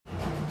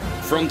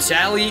From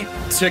Tally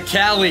to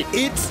Cali,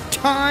 It's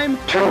time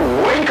to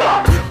wake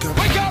up.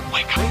 Wake up!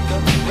 Wake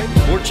up!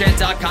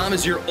 Warchant.com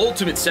is your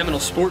ultimate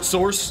Seminole sports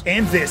source.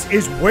 And this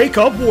is Wake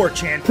Up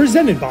Warchant,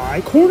 presented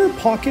by Corner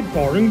Pocket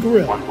Bar and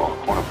Grill. One ball,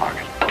 corner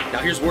pocket. Now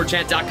here's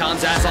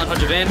Warchant.com's Aslan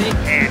Hajavandi.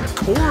 And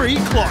Corey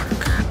Clark.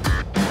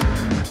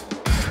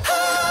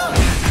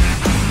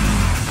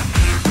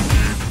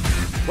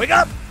 Wake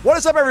up! What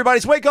is up, everybody?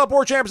 It's Wake Up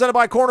Warchant, presented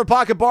by Corner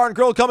Pocket Bar and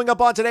Grill. Coming up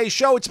on today's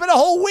show, it's been a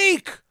whole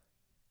week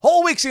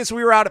since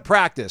we were out at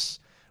practice.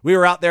 We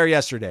were out there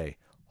yesterday.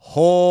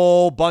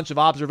 Whole bunch of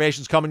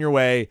observations coming your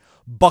way.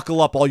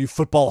 Buckle up, all you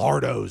football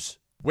hardos.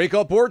 Wake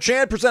Up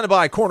Warchant, presented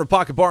by Corner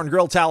Pocket Bar and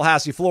Grill,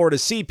 Tallahassee, Florida.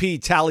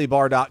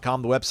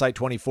 CPTallybar.com, the website,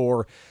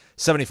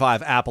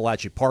 2475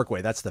 Appalachia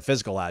Parkway. That's the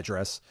physical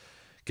address.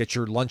 Get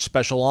your lunch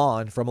special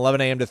on from 11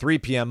 a.m. to 3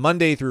 p.m.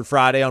 Monday through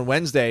Friday. On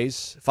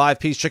Wednesdays,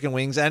 5-piece chicken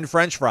wings and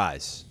French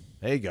fries.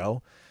 There you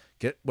go.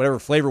 Get whatever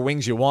flavor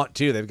wings you want,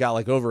 too. They've got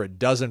like over a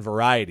dozen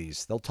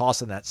varieties. They'll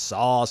toss in that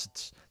sauce.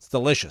 It's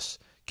delicious.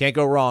 Can't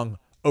go wrong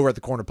over at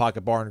the Corner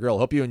Pocket Bar and Grill.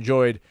 Hope you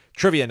enjoyed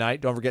trivia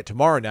night. Don't forget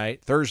tomorrow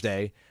night,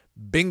 Thursday,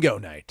 bingo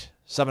night,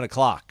 7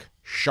 o'clock,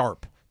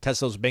 sharp.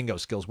 Test those bingo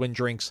skills, win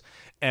drinks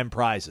and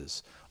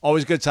prizes.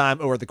 Always a good time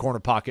over at the Corner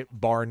Pocket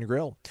Bar and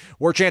Grill.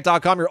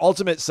 Warchant.com, your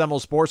ultimate Seminole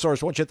sports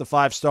source. Once you hit the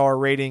 5-star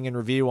rating and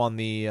review on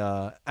the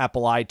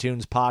Apple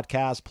iTunes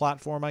podcast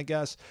platform, I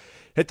guess.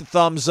 Hit the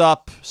thumbs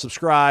up,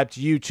 subscribe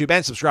to YouTube,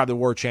 and subscribe to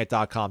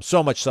Warchant.com.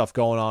 So much stuff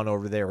going on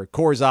over there.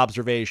 Corey's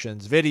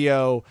observations,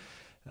 video,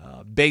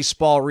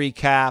 baseball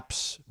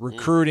recaps,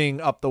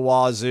 recruiting up the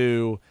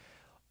wazoo,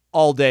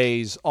 all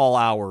days, all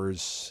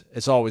hours.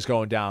 It's always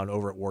going down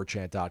over at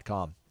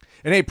Warchant.com.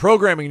 And a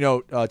programming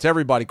note to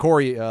everybody,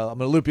 Corey. I'm going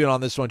to loop you in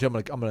on this one too. I'm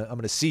going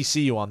to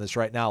CC you on this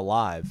right now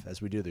live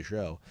as we do the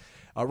show.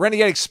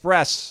 Renegade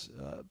Express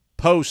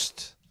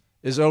post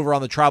is over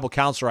on the Tribal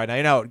Council right now.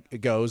 You know how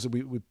it goes.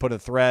 We put a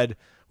thread,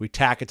 we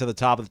tack it to the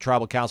top of the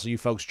Tribal Council. You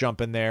folks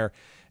jump in there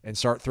and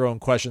start throwing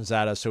questions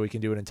at us so we can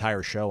do an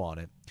entire show on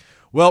it.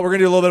 Well, we're going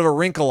to do a little bit of a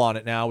wrinkle on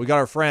it now. We got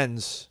our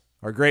friends,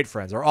 our great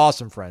friends, our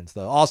awesome friends, the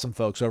awesome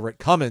folks over at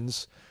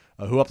Cummins,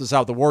 who helped us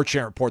out with the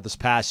Warchant report this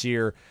past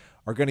year,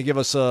 are going to give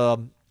us a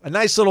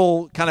nice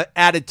little kind of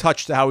added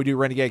touch to how we do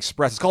Renegade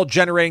Express. It's called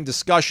Generating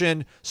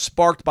Discussion,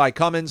 sparked by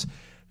Cummins.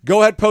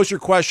 Go ahead, post your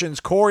questions.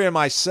 Corey and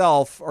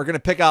myself are going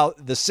to pick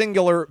out the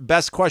singular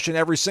best question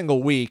every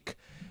single week,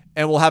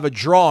 and we'll have a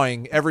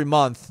drawing every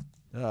month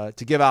to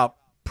give out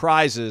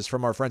prizes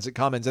from our friends at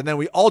Cummins. And then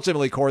we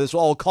ultimately, Corey, this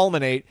will all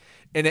culminate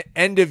in an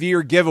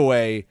end-of-year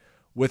giveaway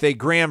with a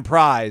grand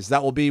prize.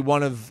 That will be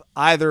one of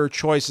either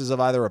choices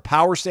of either a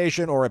power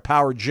station or a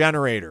power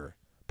generator,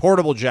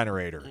 portable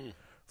generator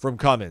from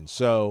Cummins.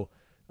 So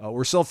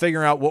we're still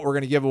figuring out what we're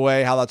going to give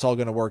away, how that's all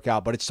going to work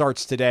out. But it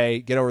starts today.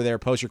 Get over there,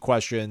 post your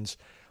questions.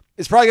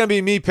 It's probably going to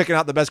be me picking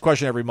out the best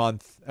question every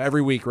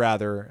week,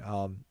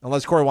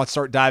 unless Corey wants to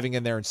start diving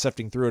in there and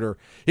sifting through it, or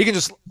he can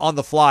just on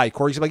the fly.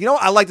 Corey's like,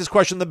 I like this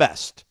question the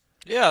best.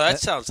 Yeah, that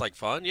sounds like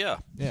fun. Yeah.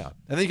 And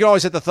then you can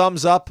always hit the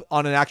thumbs up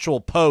on an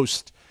actual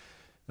post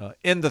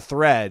in the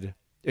thread.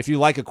 If you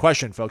like a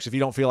question, folks, if you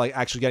don't feel like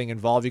actually getting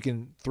involved, you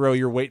can throw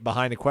your weight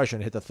behind a question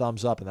and hit the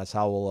thumbs up, and that's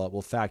how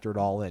we'll factor it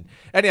all in.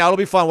 Anyhow, it'll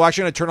be fun. We're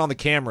actually going to turn on the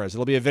cameras.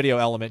 It'll be a video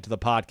element to the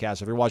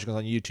podcast. If you're watching us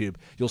on YouTube,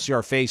 you'll see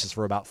our faces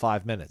for about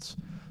 5 minutes.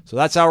 So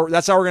that's how we're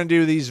going to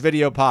do these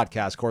video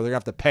podcasts, Corey. They're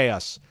going to have to pay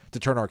us to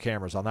turn our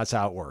cameras on. That's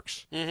how it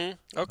works.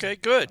 Mm-hmm. Okay,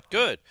 good.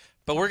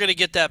 But we're going to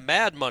get that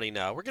mad money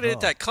now. We're going to hit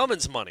that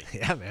Cummins money.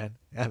 Yeah, man.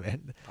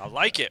 I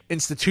like it.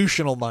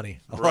 Institutional money.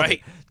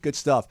 Right. Good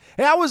stuff.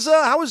 Hey, how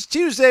was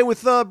Tuesday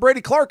with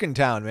Brady Clark in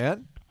town,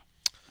 man?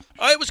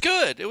 It was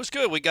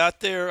good. We got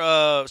there.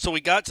 So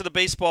we got to the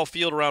baseball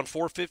field around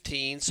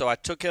 4:15. So I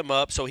took him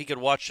up so he could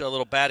watch a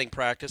little batting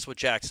practice with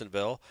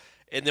Jacksonville,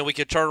 and then we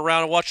could turn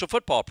around and watch the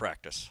football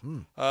practice.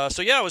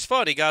 So yeah, it was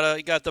fun. He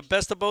got the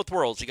best of both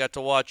worlds. He got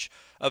to watch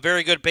a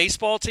very good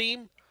baseball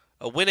team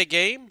win a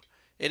game,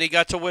 and he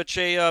got to watch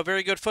a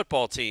very good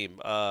football team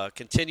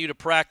continue to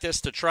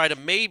practice to try to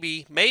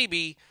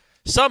maybe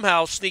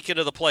somehow sneak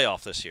into the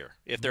playoff this year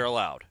if they're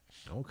allowed.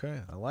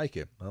 Okay, I like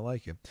it.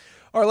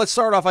 All right, let's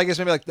start off, I guess,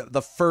 maybe like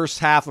the first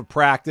half of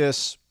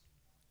practice.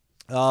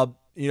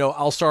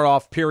 I'll start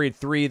off period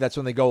 3. That's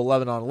when they go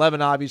 11 on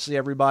 11, obviously,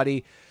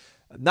 everybody.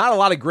 Not a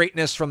lot of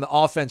greatness from the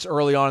offense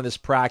early on in this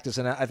practice,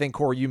 and I think,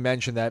 Corey, you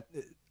mentioned that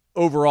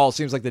overall it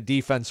seems like the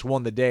defense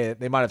won the day.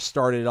 They might have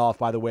started off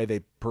by the way they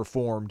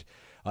performed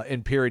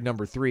in period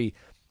number 3.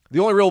 The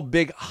only real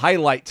big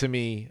highlight to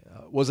me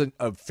was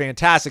a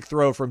fantastic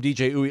throw from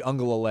DJ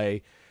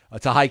Uiagalelei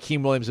to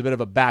Hakeem Williams, a bit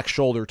of a back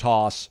shoulder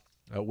toss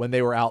when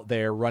they were out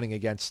there running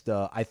against,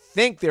 I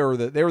think they were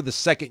the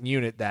second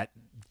unit that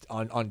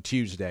on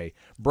Tuesday.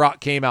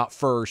 Brock came out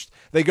first.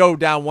 They go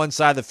down one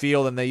side of the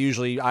field, and they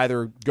usually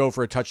either go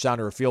for a touchdown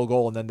or a field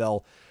goal, and then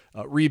they'll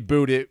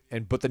reboot it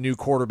and put the new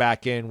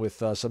quarterback in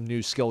with some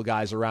new skill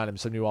guys around him,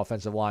 some new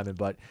offensive linemen.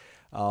 But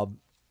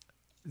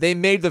They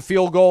made the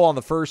field goal on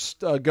the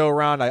first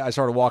go-around. I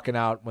started walking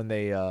out when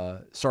they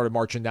started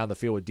marching down the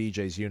field with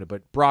DJ's unit,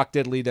 but Brock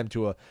did lead them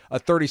to a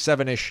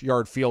 37-ish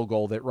yard field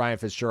goal that Ryan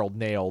Fitzgerald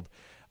nailed.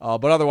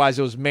 But otherwise,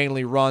 it was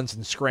mainly runs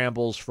and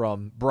scrambles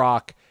from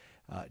Brock.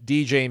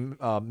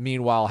 DJ,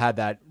 meanwhile, had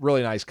that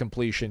really nice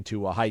completion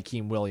to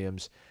Hakeem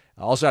Williams.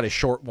 Also had a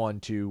short one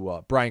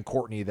to Brian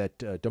Courtney that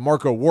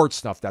DeMarco Ward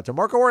snuffed out.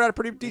 DeMarco Ward had a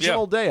pretty decent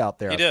old day out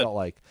there, He did. felt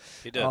like.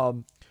 He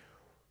did.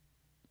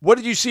 What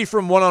did you see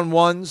from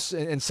one-on-ones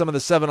and some of the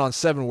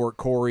 7-on-7 work,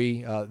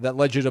 Corey, that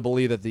led you to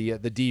believe that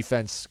the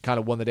defense kind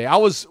of won the day? I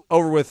was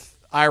over with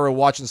Ira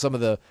watching some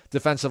of the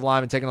defensive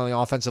linemen taking on the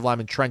offensive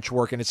lineman trench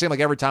work, and it seemed like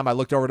every time I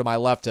looked over to my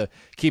left to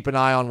keep an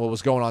eye on what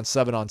was going on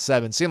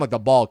 7-on-7, it seemed like the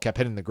ball kept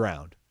hitting the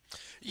ground.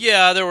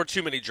 Yeah, there were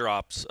too many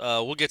drops.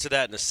 We'll get to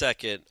that in a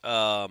second.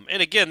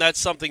 And again, that's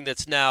something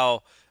that's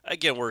now,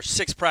 again, we're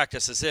 6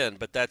 practices in,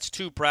 but that's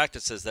 2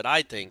 practices that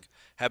I think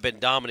have been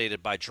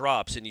dominated by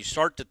drops. And you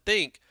start to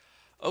think,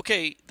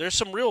 okay, there's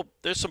some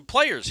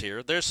players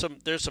here. There's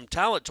some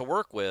talent to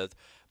work with,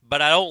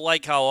 but I don't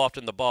like how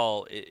often the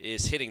ball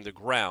is hitting the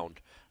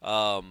ground.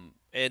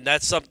 And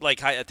that's something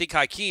like I think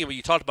Hakeem, when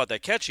you talked about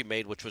that catch he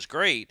made, which was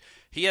great,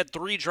 he had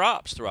 3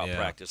 drops throughout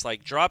practice.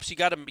 Like drops, you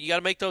got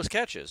to make those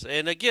catches.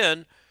 And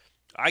again,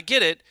 I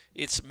get it.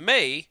 It's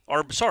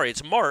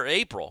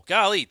April.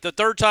 Golly, the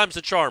third time's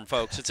the charm,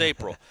 folks. It's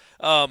April.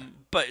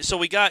 But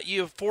so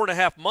you have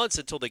 4.5 months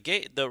until the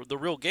game, the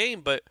real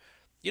game. But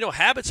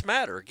habits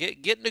matter.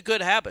 Get into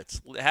good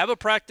habits. Have a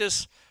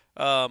practice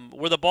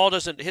where the ball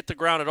doesn't hit the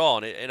ground at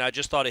all. And I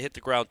just thought it hit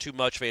the ground too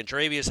much.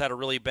 Vandrevius had a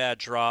really bad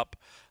drop.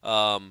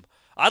 I'll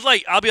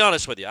be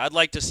honest with you. I'd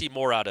like to see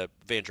more out of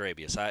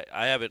Vandrevius.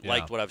 I haven't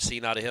liked what I've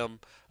seen out of him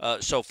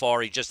so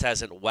far. He just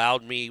hasn't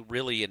wowed me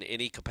really in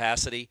any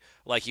capacity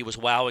like he was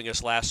wowing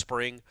us last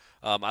spring.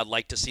 I'd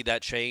like to see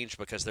that change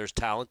because there's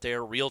talent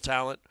there, real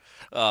talent.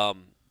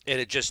 And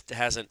it just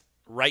hasn't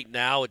 – right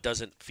now it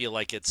doesn't feel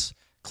like it's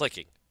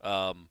clicking.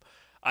 I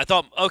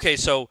thought, okay,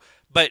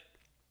 but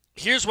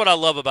here's what I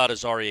love about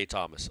Azareye'h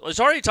Thomas.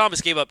 Azareye'h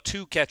Thomas gave up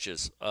 2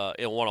 catches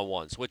in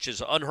one-on-ones, which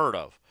is unheard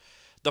of.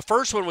 The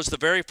first one was the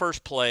very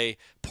first play.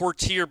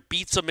 Portier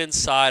beats him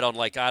inside on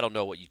I don't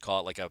know what you'd call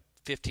it, like a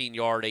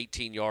 15-yard,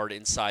 18-yard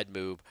inside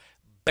move.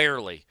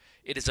 Barely.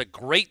 It is a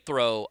great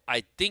throw.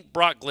 I think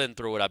Brock Glenn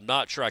threw it. I'm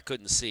not sure. I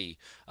couldn't see.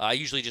 I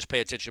usually just pay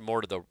attention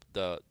more to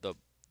the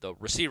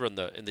receiver and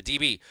the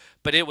DB.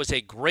 But it was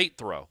a great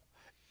throw.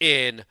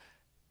 And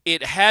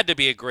it had to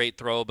be a great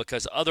throw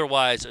because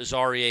otherwise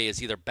Azareye'h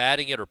is either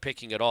batting it or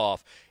picking it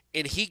off.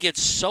 And he gets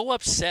so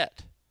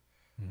upset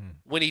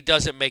when he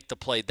doesn't make the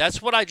play.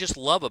 That's what I just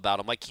love about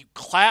him. Like, he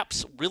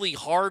claps really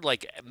hard,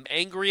 like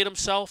angry at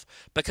himself,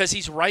 because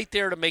he's right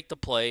there to make the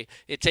play.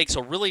 It takes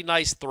a really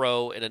nice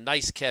throw and a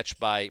nice catch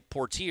by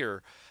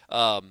Portier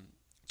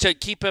to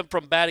keep him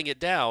from batting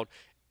it down.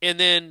 And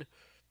then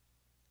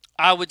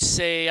I would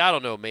say, I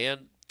don't know,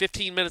 man,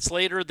 15 minutes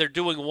later, they're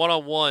doing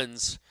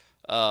one-on-ones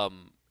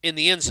in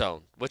the end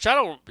zone, which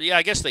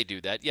I guess they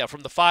do that. Yeah,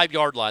 from the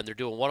 5-yard line, they're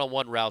doing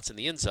one-on-one routes in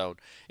the end zone.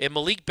 And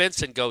Malik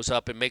Benson goes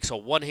up and makes a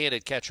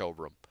one-handed catch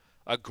over him.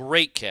 A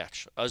great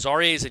catch.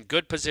 Azareye'h is in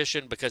good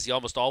position because he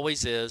almost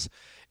always is.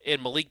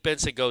 And Malik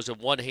Benson goes and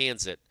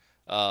one-hands it.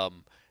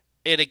 And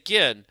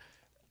again,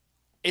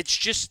 it's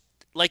just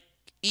like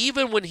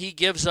even when he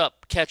gives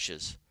up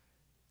catches,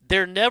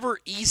 they're never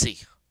easy.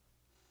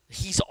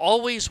 He's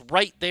always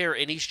right there,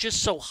 and he's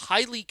just so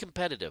highly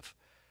competitive,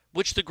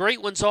 which the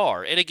great ones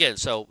are. And again,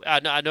 so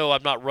I know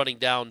I'm not running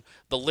down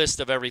the list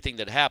of everything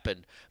that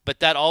happened, but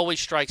that always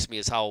strikes me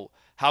as how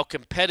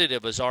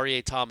competitive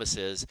Azareye'h Thomas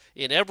is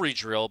in every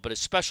drill, but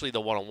especially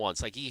the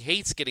one-on-ones. Like, he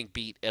hates getting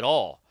beat at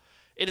all.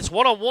 And it's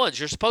one-on-ones.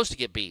 You're supposed to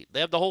get beat. They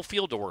have the whole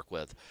field to work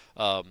with.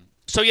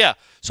 So in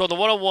the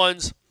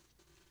one-on-ones,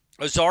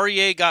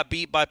 Azareye'h got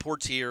beat by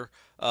Portier,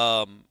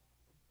 and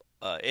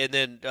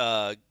then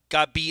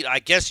got beat. I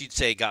guess you'd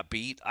say got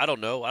beat. I don't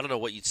know. I don't know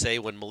what you'd say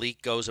when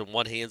Malik goes and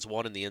one-hands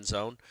one in the end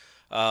zone.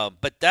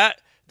 But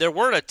there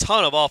weren't a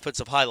ton of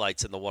offensive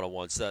highlights in the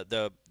one-on-ones.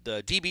 The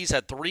DBs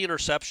had 3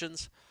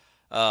 interceptions.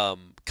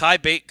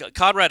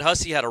 Conrad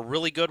Hussey had a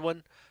really good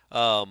one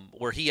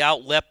where he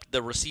outleapt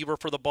the receiver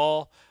for the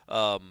ball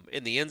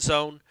in the end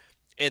zone.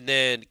 And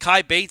then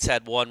Kai Bates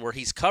had one where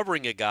he's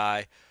covering a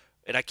guy,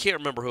 and I can't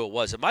remember who it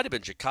was. It might have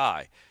been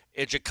Ja'Kai.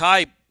 And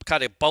Ja'Kai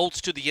kind of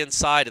bolts to the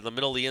inside in the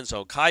middle of the end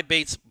zone. Kai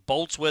Bates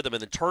bolts with him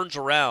and then turns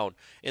around,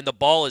 and the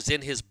ball is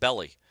in his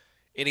belly.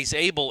 And he's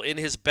able in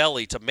his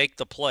belly to make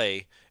the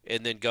play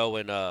and then go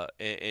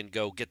and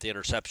go get the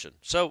interception.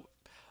 So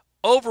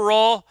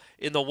overall,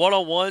 in the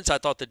one-on-ones, I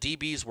thought the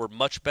DBs were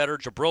much better.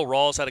 Jabril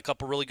Rawls had a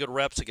couple really good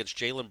reps against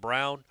Jaylen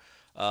Brown.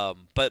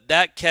 But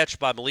that catch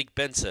by Malik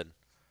Benson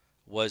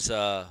was,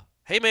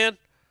 hey, man,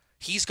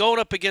 he's going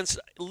up against,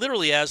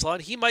 literally,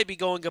 Aslan, he might be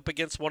going up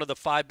against one of the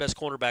 5 best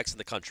cornerbacks in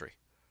the country.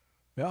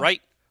 Yeah.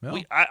 Right? Yeah.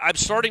 I'm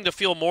starting to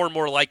feel more and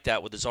more like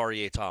that with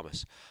Azareye'h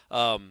Thomas.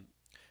 Iron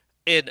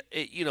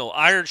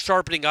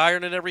sharpening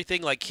iron and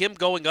everything, like him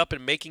going up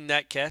and making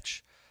that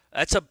catch,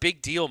 that's a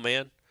big deal,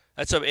 man.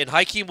 And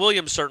Hakeem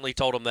Williams certainly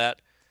told him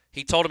that.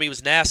 he told him he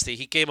was nasty.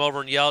 He came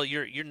over and yelled,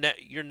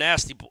 "You're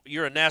nasty.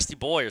 You're a nasty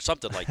boy," or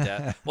something like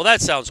that. Well,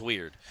 that sounds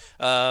weird.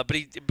 But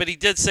he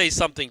did say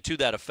something to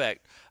that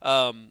effect.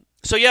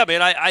 So yeah,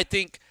 man, I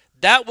think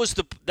that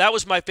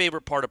was my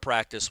favorite part of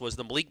practice was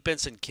the Malik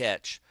Benson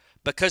catch,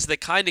 because the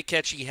kind of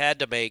catch he had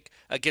to make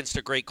against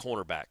a great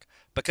cornerback,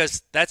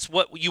 because that's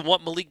what you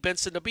want Malik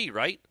Benson to be,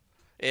 right?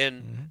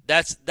 And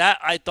that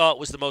I thought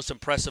was the most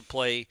impressive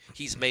play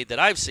he's made that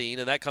I've seen,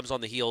 and that comes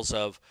on the heels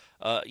of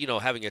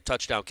having a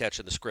touchdown catch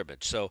in the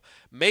scrimmage. So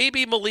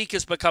maybe Malik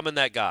is becoming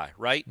that guy,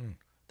 right?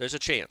 There's a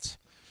chance.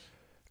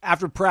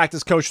 After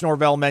practice, Coach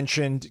Norvell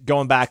mentioned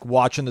going back,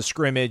 watching the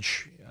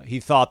scrimmage, he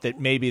thought that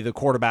maybe the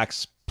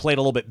quarterbacks played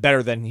a little bit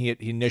better than he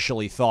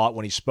initially thought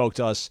when he spoke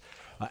to us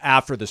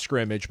after the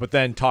scrimmage, but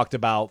then talked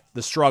about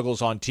the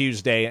struggles on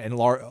Tuesday, and a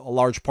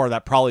large part of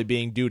that probably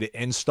being due to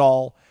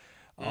install.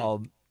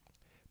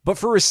 But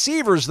for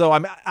receivers, though,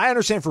 I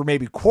understand for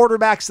maybe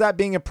quarterbacks that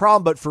being a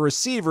problem, but for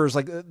receivers,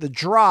 like the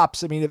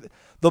drops, I mean, if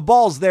the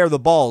ball's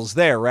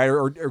there, right?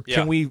 Or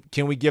can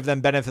we give them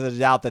benefit of the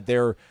doubt that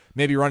they're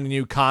maybe running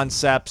new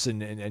concepts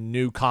and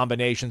new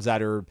combinations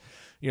that are,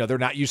 they're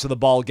not used to the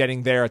ball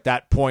getting there at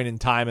that point in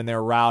time in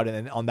their route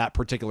and on that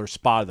particular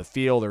spot of the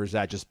field, or is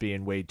that just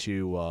being way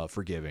too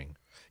forgiving?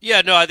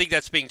 Yeah, no, I think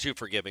that's being too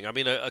forgiving. I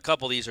mean, a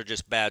couple of these are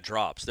just bad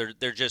drops.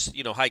 They're just,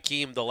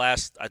 Hakeem, I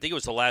think it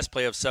was the last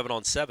play of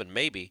 7-on-7,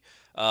 maybe.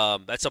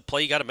 That's a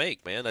play you got to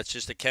make, man. That's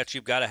just a catch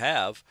you've got to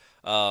have.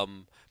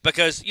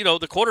 Because,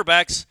 the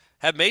quarterbacks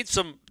have made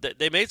some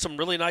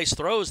really nice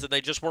throws that they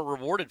just weren't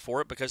rewarded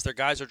for it because their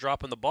guys are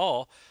dropping the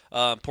ball.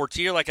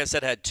 Portier, like I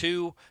said, had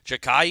 2.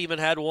 Ja'Kai even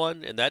had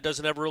 1, and that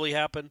doesn't ever really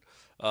happen.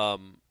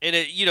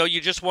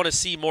 You just want to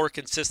see more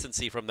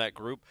consistency from that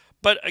group.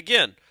 But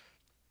again,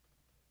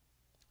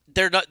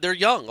 they're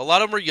young. A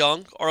lot of them are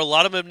young, or a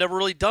lot of them have never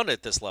really done it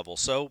at this level.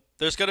 So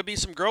there's going to be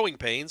some growing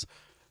pains.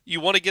 You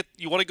want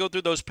to go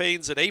through those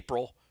pains in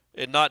April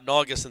and not in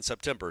August and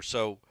September.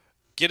 So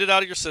get it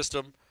out of your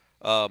system.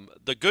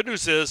 The good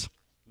news is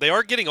they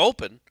are getting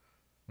open.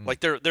 Like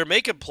they're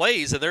making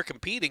plays and they're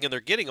competing and they're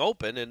getting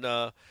open,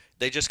 and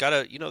they just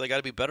gotta they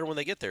gotta be better when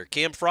they get there.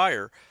 Cam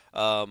Fryer,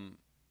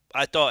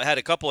 I thought had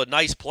a couple of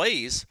nice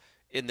plays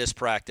in this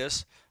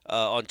practice.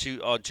 On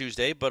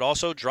Tuesday, but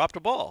also dropped a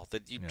ball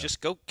that you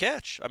just go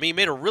catch. I mean, he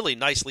made a really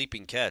nice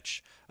leaping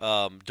catch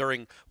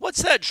during –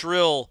 what's that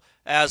drill,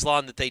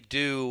 Aslan, that they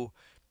do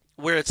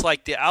where it's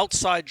like the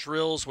outside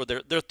drills where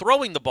they're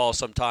throwing the ball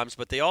sometimes,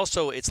 but they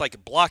also – it's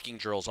like blocking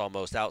drills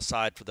almost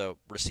outside for the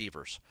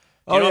receivers.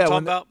 You know what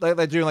I'm talking about?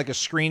 They're doing like a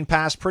screen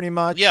pass pretty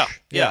much?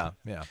 Yeah.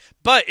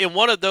 But in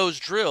one of those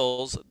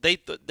drills, they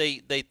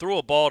threw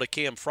a ball to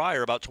Cam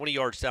Fryer about 20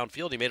 yards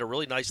downfield. He made a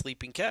really nice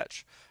leaping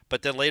catch.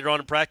 But then later on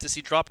in practice,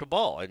 he dropped a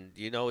ball. And,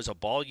 as a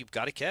ball, you've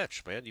got to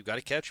catch, man. You've got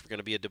to catch if you're going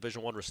to be a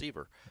Division I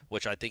receiver,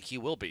 which I think he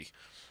will be.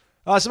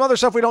 Some other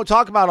stuff we don't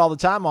talk about all the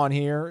time on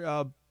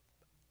here.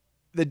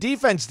 The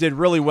defense did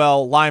really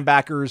well.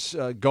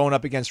 Linebackers going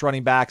up against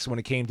running backs when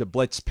it came to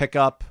blitz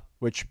pickup,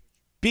 which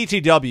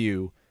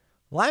BTW,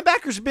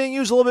 linebackers are being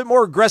used a little bit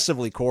more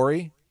aggressively,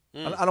 Corey.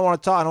 I don't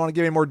want to talk. I don't want to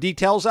give any more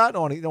details out. I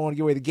don't want to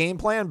give away the game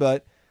plan,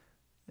 but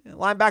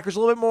linebackers a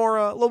little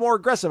more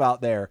aggressive out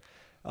there.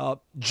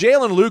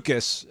 Jalen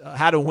Lucas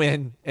had a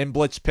win in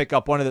blitz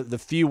pickup, one of the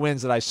few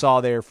wins that I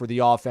saw there for the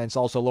offense.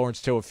 Also,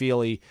 Lawrence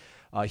Toafili,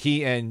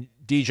 he and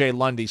DJ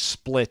Lundy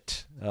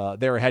split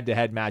their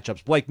head-to-head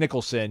matchups. Blake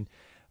Nicholson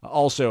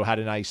also had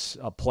a nice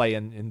play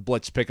in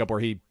blitz pickup where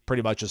he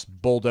pretty much just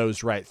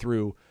bulldozed right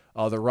through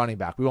the running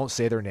back. We won't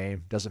say their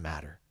name. Doesn't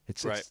matter.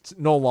 It's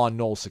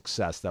Noles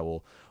success that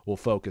we'll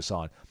focus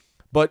on.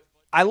 But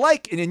I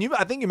like, and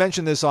I think you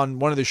mentioned this on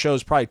one of the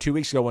shows probably 2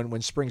 weeks ago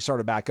when spring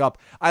started back up.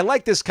 I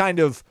like this kind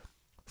of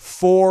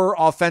 4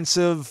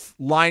 offensive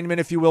linemen,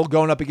 if you will,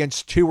 going up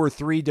against 2 or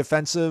 3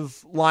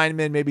 defensive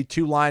linemen, maybe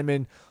 2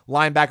 linemen,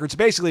 linebackers. It's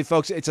basically,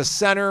 folks, it's a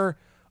center,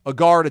 a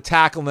guard, a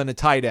tackle, and then a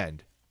tight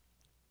end.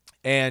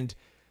 And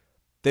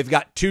they've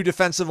got 2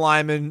 defensive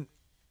linemen.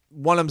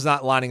 One of them's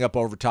not lining up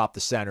over top the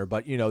center,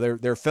 but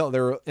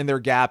they're in their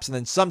gaps. And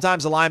then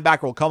sometimes the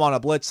linebacker will come on a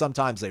blitz,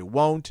 sometimes they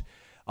won't.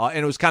 And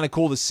it was kind of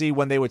cool to see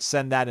when they would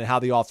send that and how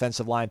the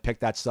offensive line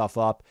picked that stuff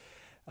up.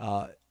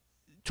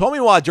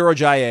 Tomiwa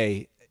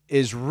Durajaye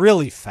is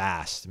really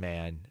fast,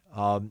 man.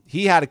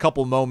 He had a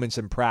couple moments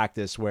in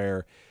practice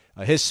where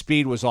his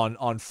speed was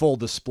on full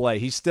display.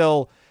 He's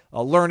still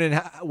learning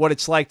what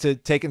it's like to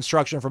take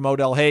instruction from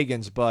Odell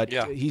Hagens, but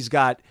he's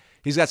got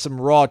some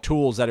raw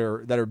tools that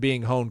are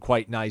being honed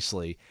quite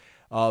nicely.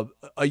 A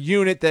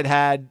unit that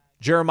had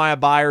Jeremiah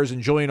Byers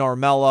and Julian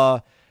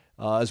Armella,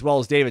 as well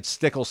as David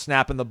Stickle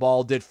snapping the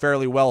ball, did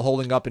fairly well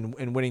holding up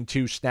and winning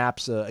 2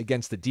 snaps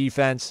against the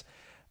defense.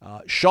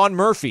 Sean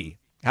Murphy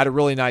had a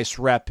really nice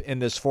rep in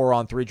this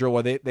 4-on-3 drill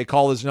where they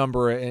call his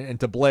number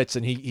into blitz,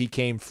 and he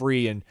came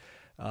free and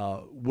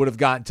would have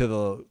gotten to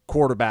the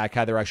quarterback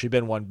had there actually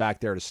been one back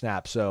there to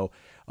snap. So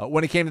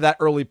when it came to that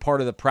early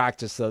part of the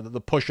practice, the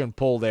push and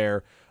pull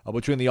there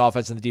between the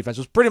offense and the defense.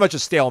 It was pretty much a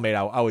stalemate,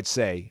 I would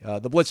say.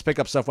 The blitz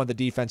pickup stuff went the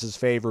defense's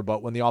favor,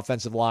 but when the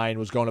offensive line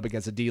was going up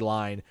against the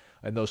D-line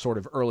and those sort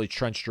of early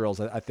trench drills,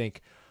 I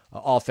think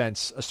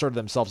offense asserted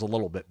themselves a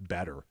little bit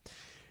better.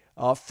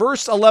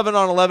 First 11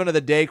 on 11 of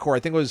the day, Corey, I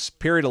think it was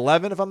period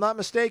 11, if I'm not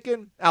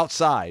mistaken.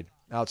 Outside.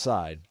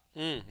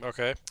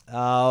 Okay.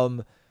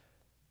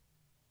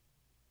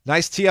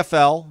 Nice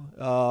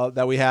TFL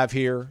that we have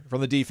here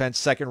from the defense,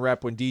 second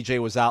rep when DJ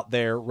was out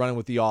there running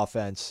with the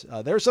offense.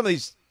 There are some of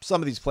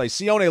these plays.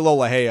 Sione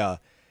Lolahea,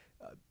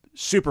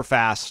 super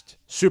fast,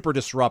 super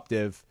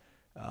disruptive.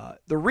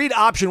 The read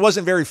option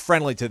wasn't very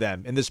friendly to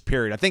them in this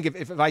period. I think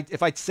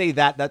if I say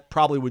that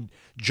probably would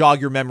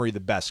jog your memory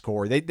the best,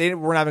 Corey. They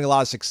weren't having a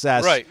lot of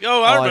success. Right.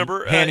 Oh, I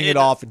remember handing it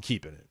off and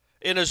keeping it.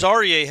 And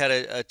Azarie had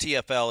a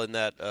TFL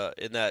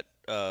in that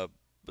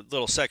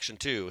little section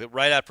too.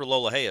 Right after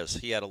Lolahea's,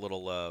 he had a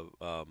little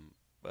a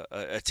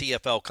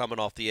TFL coming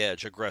off the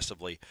edge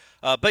aggressively.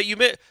 But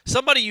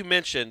somebody you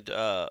mentioned,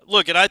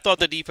 look, and I thought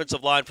the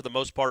defensive line for the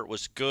most part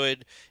was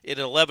good. In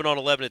an 11 on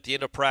 11 at the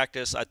end of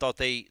practice, I thought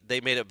they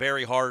made it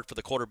very hard for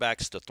the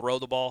quarterbacks to throw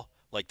the ball.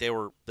 Like they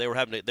were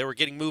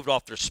getting moved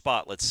off their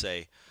spot, let's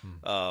say,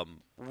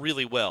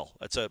 really well.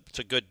 It's a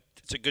good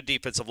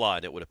defensive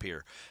line, it would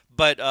appear.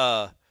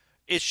 But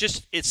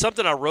it's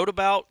something I wrote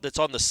about that's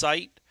on the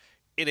site.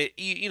 And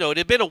it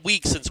had been a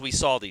week since we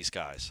saw these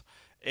guys,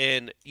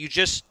 and you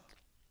just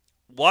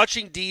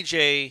watching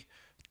DJ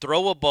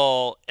throw a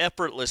ball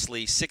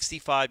effortlessly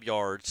 65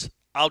 yards.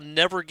 I'll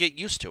never get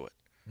used to it.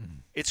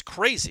 It's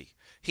crazy.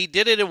 He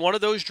did it in one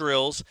of those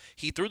drills.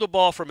 He threw the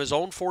ball from his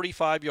own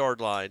 45-yard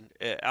line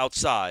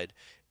outside,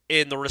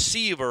 and the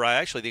receiver, I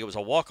actually think it was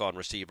a walk-on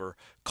receiver,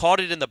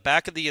 caught it in the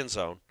back of the end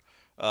zone.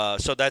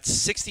 So that's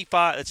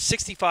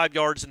 65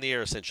 yards in the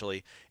air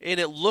essentially, and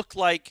it looked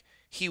like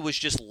he was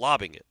just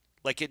lobbing it.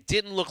 Like, it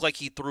didn't look like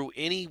he threw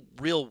any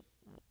real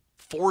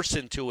force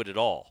into it at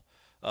all.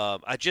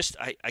 I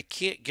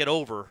can't get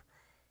over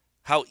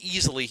how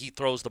easily he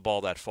throws the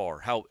ball that far,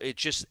 how it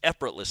just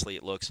effortlessly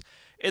it looks.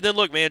 And then,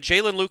 look, man,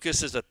 Jalen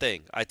Lucas is a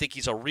thing. I think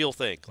he's a real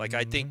thing. Like,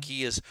 I think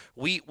he is –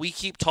 we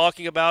keep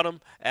talking about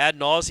him ad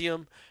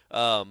nauseum.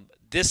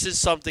 This is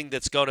something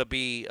that's going to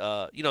be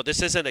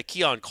this isn't a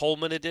Keon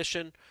Coleman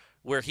edition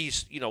where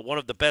he's, one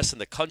of the best in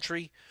the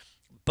country.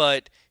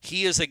 But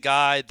he is a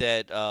guy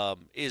that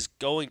is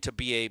going to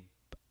be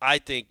I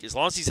think, as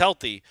long as he's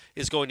healthy,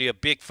 is going to be a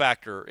big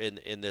factor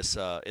in this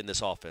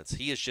offense.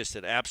 He is just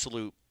an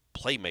absolute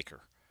playmaker.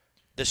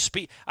 The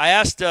speed. I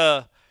asked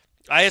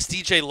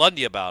DJ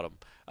Lundy about him.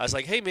 I was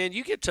like, hey man,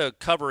 you get to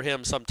cover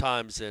him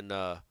sometimes in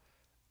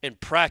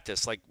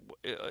practice, like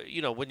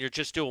when you're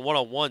just doing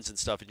one-on-ones and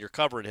stuff, and you're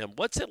covering him.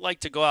 What's it like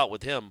to go out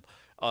with him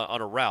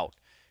on a route?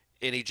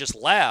 And he just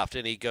laughed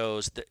and he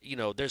goes,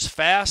 there's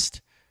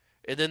fast.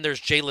 And then there's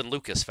Jalen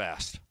Lucas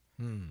fast.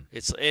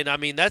 That's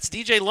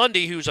DJ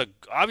Lundy, who's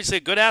obviously a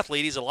good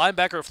athlete. He's a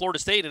linebacker at Florida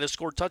State and has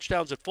scored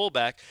touchdowns at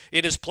fullback.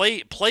 And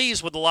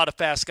plays with a lot of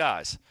fast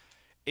guys.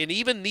 And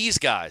even these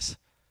guys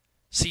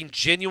seem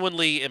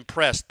genuinely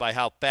impressed by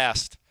how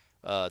fast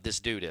this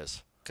dude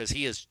is, because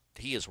he is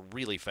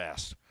really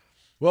fast.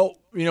 Well,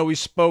 we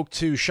spoke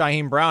to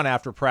Shaheem Brown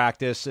after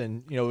practice,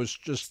 and was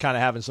just kind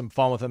of having some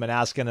fun with him and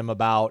asking him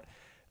about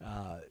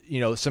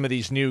some of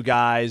these new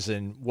guys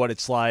and what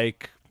it's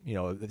like.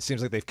 It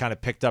seems like they've kind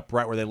of picked up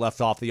right where they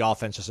left off the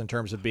offense, just in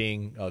terms of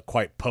being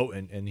quite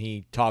potent. And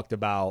he talked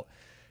about,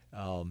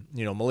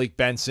 Malik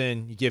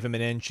Benson. You give him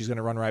an inch, he's going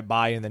to run right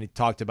by you. And then he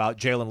talked about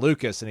Jalen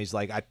Lucas, and he's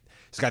like, I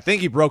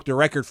think he broke the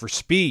record for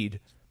speed,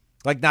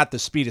 like not the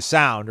speed of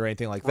sound or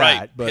anything like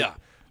that, but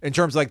in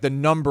terms of like the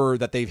number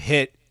that they've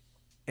hit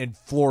in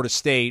Florida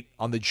State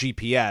on the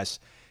GPS.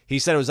 He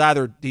said it was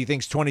either, he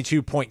thinks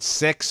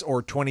 22.6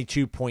 or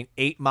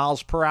 22.8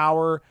 miles per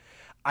hour.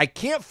 I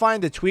can't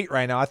find the tweet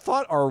right now. I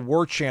thought our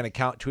Warchant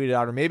account tweeted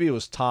out, or maybe it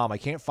was Tom. I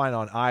can't find it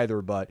on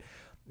either, but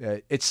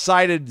it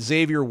cited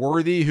Xavier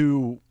Worthy,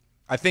 who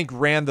I think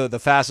ran the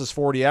fastest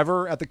 40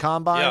 ever at the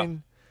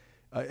Combine.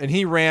 Yeah. And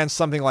he ran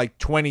something like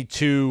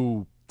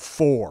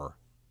 22.4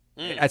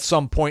 at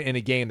some point in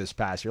a game this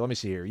past year. Let me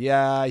see here.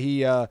 Yeah,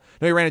 he ran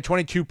a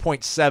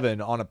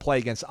 22.7 on a play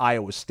against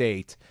Iowa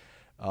State.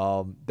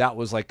 That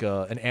was like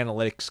an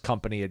analytics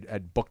company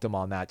had booked him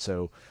on that.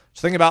 So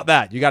think about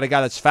that. You got a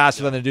guy that's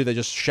faster than the dude that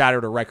just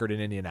shattered a record in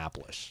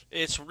Indianapolis.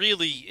 It's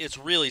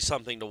really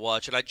something to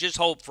watch, and I just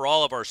hope for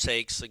all of our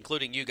sakes,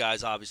 including you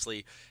guys,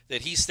 obviously,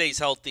 that he stays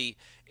healthy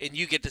and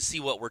you get to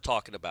see what we're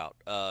talking about,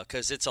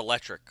 because it's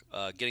electric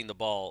getting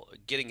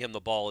him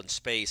the ball in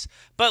space.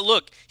 But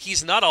look,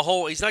 he's not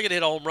going to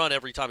hit a home run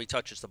every time he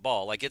touches the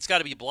ball. Like, it's got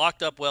to be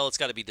blocked up well. It's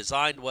got to be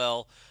designed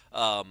well.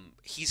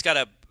 He's got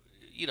to,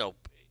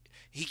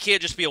 he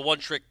can't just be a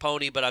one-trick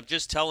pony. But I'm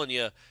just telling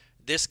you,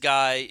 this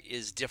guy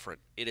is different.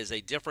 It is a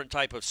different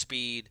type of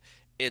speed.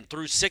 And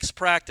through 6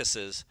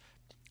 practices,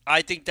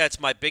 I think that's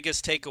my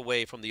biggest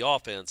takeaway from the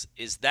offense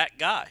is that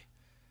guy.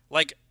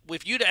 Like,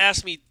 if you'd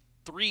asked me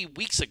 3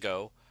 weeks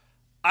ago,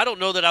 I don't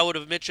know that I would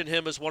have mentioned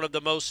him as one of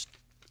the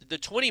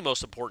 20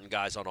 most important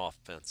guys on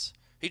offense.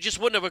 He just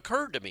wouldn't have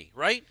occurred to me,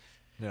 right?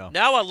 Yeah.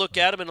 Now I look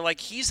at him and like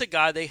he's a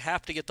guy they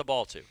have to get the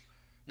ball to.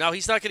 Now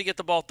he's not going to get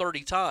the ball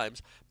 30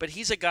 times, but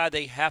he's a guy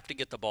they have to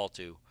get the ball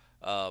to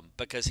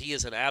because he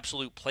is an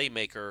absolute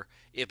playmaker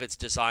if it's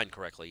designed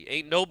correctly.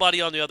 Ain't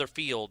nobody on the other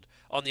field,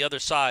 on the other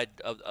side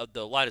of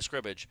the line of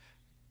scrimmage,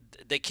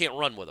 they can't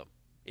run with him.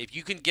 If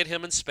you can get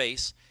him in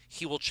space,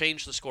 he will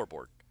change the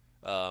scoreboard.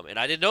 And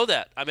I didn't know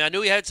that. I mean, I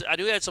knew he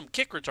had some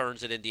kick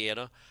returns in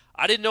Indiana.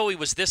 I didn't know he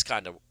was this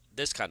kind of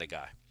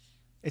guy.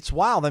 It's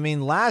wild. I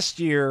mean, last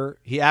year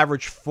he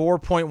averaged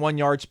 4.1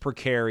 yards per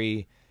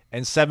carry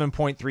and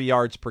 7.3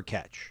 yards per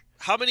catch.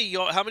 How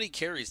many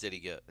carries did he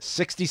get?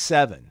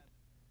 67.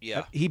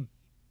 Yeah. He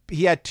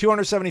had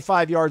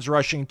 275 yards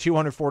rushing,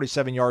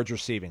 247 yards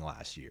receiving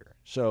last year.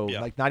 So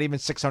like not even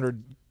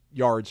 600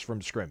 yards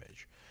from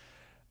scrimmage.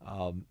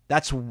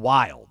 That's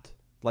wild.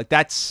 Like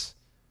that's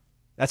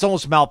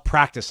almost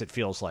malpractice, it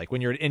feels like,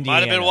 when you're at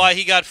Indiana. Might have been why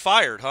he got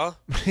fired, huh?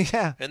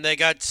 Yeah. And they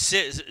got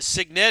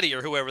Signetti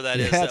or whoever that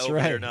is that's over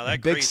right. here now.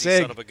 That Big crazy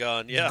Sig. son of a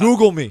gun. Yeah.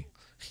 Google me.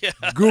 Yeah.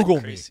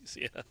 Google me.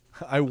 Yeah.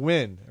 I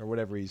win, or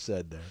whatever he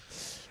said there.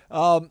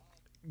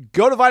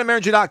 Go to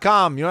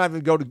vitaminenergy.com. You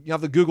don't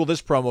have to Google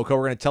this promo code.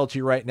 We're going to tell it to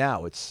you right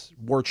now. It's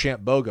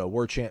Warchant BOGO,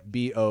 Warchant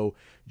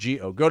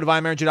BOGO. Go to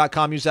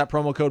vitaminenergy.com. Use that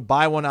promo code.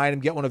 Buy one item,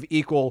 get one of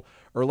equal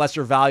or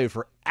lesser value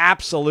for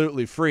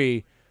absolutely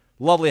free.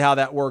 Lovely how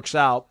that works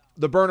out.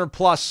 The Burner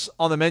Plus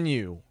on the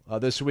menu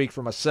this week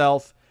for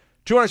myself.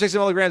 260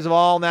 milligrams of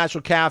all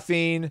natural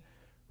caffeine,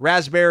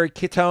 raspberry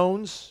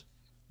ketones,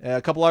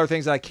 a couple other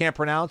things that I can't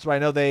pronounce, but I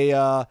know they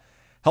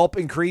help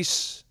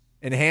enhance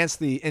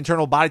the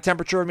internal body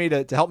temperature of me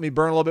to help me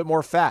burn a little bit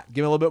more fat,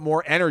 give me a little bit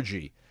more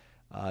energy.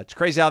 It's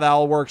crazy how that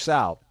all works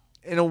out.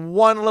 In a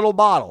one little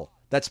bottle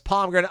that's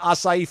pomegranate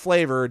acai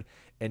flavored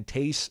and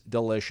tastes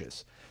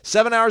delicious.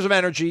 7 hours of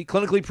energy,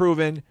 clinically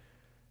proven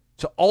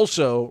to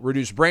also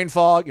reduce brain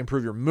fog,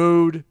 improve your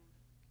mood,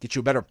 get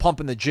you a better pump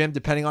in the gym,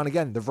 depending on,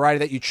 again, the variety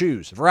that you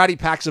choose. Variety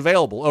packs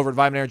available over at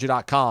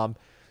vitaminenergy.com.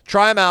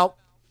 Try them out.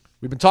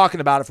 We've been talking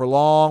about it for a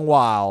long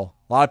while.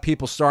 A lot of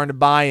people starting to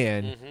buy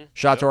in. Mm-hmm.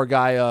 Shout out to our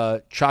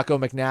guy, Chaco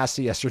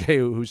McNasty, yesterday,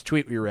 whose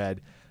tweet we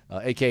read,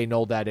 a.k.a.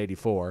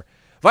 NoldDad84.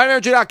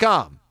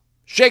 VitamineNergy.com.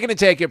 Shake it and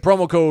take it.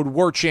 Promo code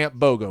Warchant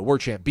BOGO.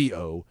 Warchant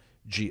BOGO.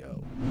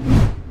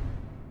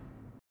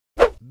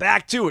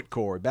 Back to it,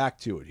 Corey. Back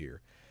to it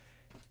here.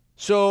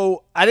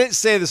 So I didn't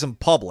say this in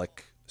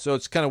public, so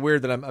it's kind of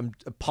weird that I'm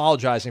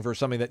apologizing for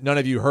something that none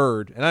of you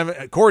heard.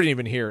 And Corey didn't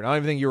even hear it. I don't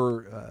even think you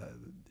were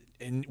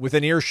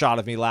within earshot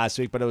of me last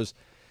week, but it was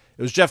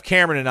Jeff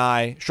Cameron and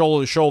I,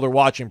 shoulder to shoulder,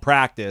 watching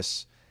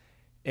practice.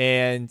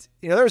 And,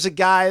 there was a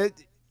guy,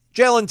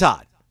 Jalen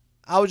Todd.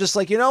 I was just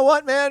like, you know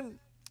what, man?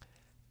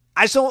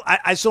 I still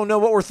know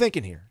what we're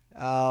thinking here.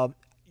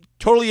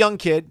 Totally young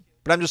kid,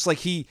 but I'm just like,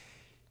 he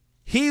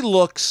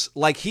looks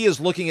like he is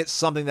looking at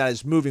something that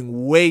is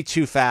moving way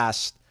too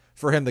fast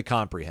for him to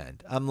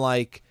comprehend. I'm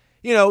like,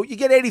 you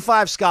get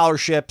 85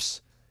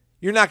 scholarships.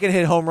 You're not going to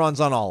hit home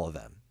runs on all of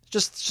them.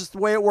 Just the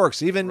way it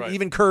works.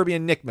 Even Kirby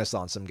and Nick miss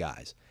on some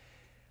guys.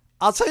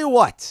 I'll tell you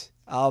what.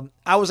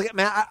 I was like,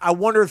 man, I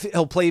wonder if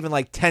he'll play even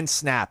like 10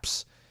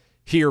 snaps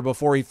here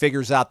before he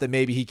figures out that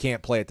maybe he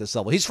can't play at this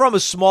level. He's from a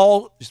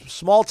small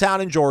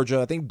town in Georgia,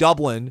 I think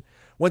Dublin.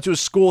 Went to a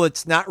school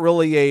that's not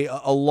really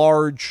a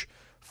large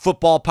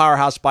football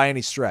powerhouse by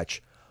any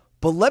stretch.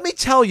 But let me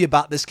tell you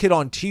about this kid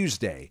on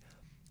Tuesday.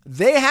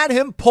 They had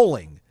him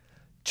pulling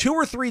 2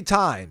 or 3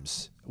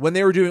 times when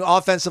they were doing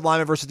offensive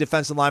lineman versus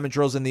defensive lineman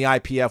drills in the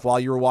IPF while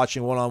you were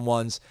watching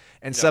one-on-ones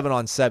and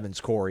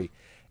 7-on-7s, Corey.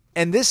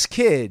 And this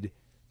kid,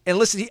 and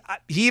listen,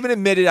 he even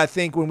admitted, I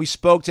think, when we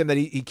spoke to him that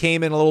he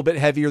came in a little bit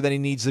heavier than he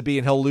needs to be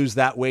and he'll lose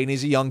that weight. And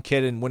he's a young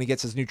kid, and when he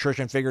gets his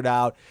nutrition figured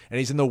out and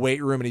he's in the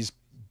weight room and he's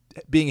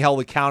being held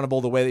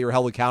accountable the way that you're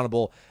held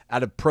accountable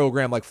at a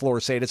program like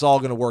Florida State, it's all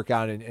going to work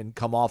out and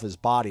come off his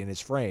body and his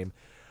frame.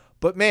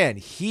 But, man,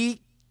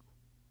 he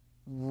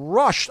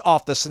rushed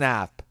off the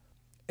snap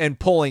and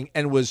pulling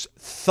and was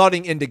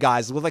thudding into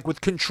guys with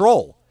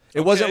control.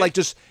 It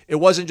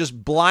wasn't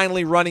just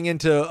blindly running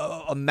into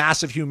a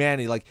massive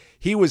humanity. Like,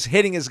 he was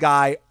hitting his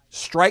guy,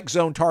 strike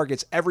zone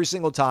targets every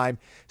single time.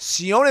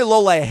 Sione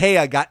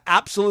Lolahea got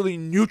absolutely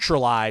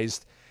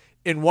neutralized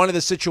in one of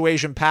the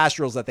situation pass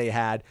drills that they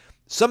had.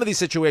 Some of these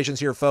situations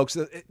here, folks,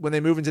 when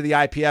they move into the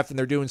IPF and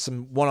they're doing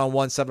some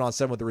 1-on-1,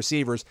 7-on-7 with the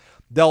receivers,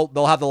 they'll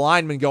have the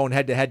linemen going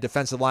head-to-head,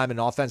 defensive lineman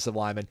and offensive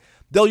lineman.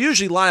 They'll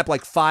usually line up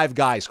like 5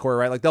 guys, Corey,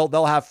 right? Like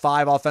they'll have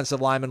 5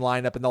 offensive linemen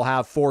lined up and they'll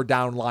have 4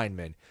 down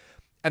linemen.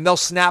 And they'll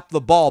snap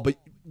the ball, but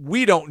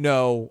we don't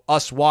know,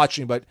 us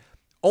watching, but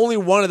only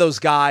one of those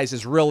guys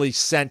is really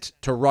sent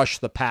to rush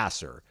the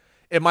passer.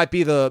 It might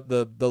be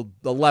the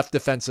left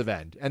defensive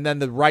end, and then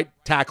the right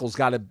tackle's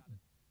got to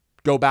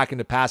go back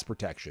into pass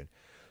protection.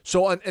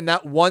 So in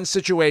that one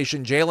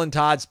situation, Jalen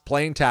Todd's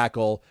playing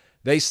tackle.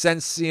 They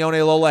send Sione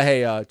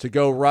Lolahea to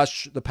go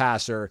rush the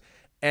passer,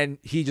 and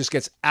he just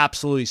gets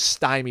absolutely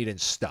stymied and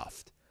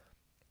stuffed.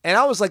 And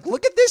I was like,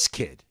 look at this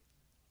kid.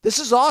 This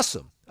is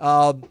awesome.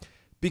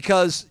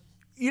 Because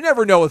you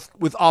never know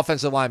with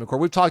offensive linemen,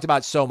 Corey. We've talked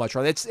about it so much,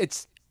 right?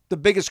 It's the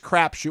biggest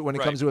crapshoot when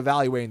it comes to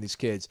evaluating these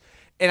kids.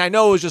 And I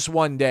know it was just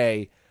one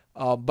day,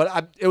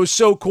 but it was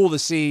so cool to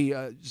see,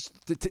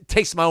 to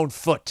taste my own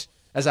foot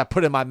as I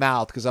put it in my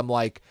mouth, because I'm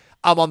like,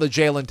 I'm on the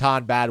Jalen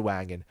Todd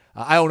bandwagon.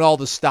 I own all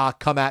the stock.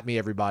 Come at me,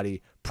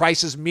 everybody.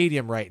 Price is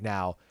medium right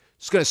now.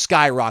 It's going to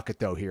skyrocket,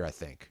 though, here, I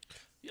think.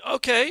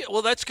 Okay,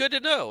 well, that's good to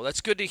know. That's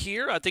good to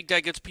hear. I think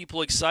that gets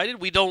people excited.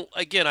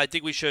 I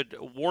think we should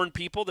warn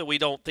people that we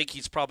don't think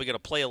he's probably going to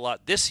play a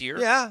lot this year.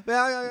 Yeah.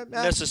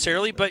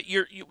 Necessarily, but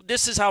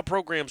this is how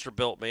programs are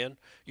built, man.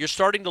 You're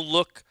starting to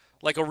look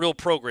like a real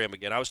program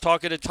again. I was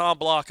talking to Tom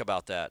Block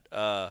about that,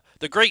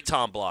 the great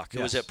Tom Block,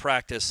 who was at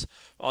practice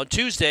on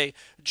Tuesday,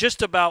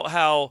 just about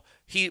how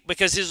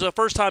because this is the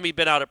first time he'd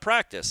been out at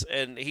practice,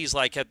 and he's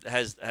like,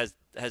 has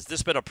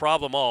this been a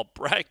problem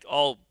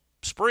all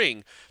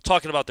spring,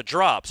 talking about the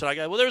drops? And I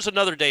go, well, there's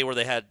another day where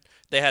they had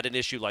an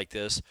issue like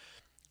this.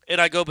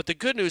 And I go, but the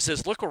good news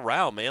is, look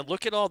around, man.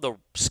 Look at all the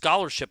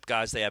scholarship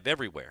guys they have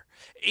everywhere.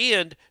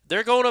 And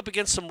they're going up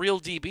against some real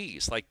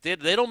DBs. Like, they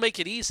don't make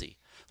it easy.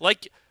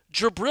 Like,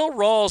 Jabril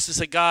Rawls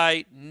is a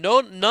guy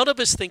none of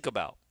us think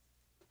about.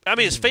 I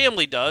mean, his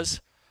family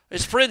does.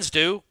 His friends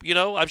do.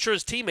 I'm sure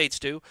his teammates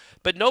do.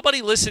 But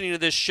nobody listening to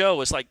this show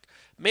is like,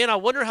 man, I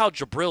wonder how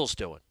Jabril's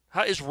doing.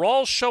 How is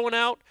Rawls showing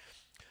out?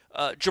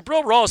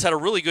 Jabril Rawls had a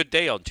really good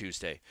day on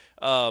Tuesday,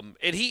 and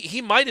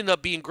he might end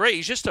up being great.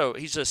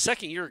 He's a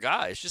second-year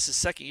guy. It's just his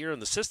second year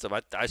in the system.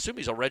 I assume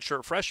he's a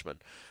redshirt freshman,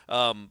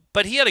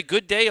 but he had a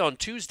good day on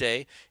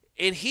Tuesday,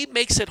 and he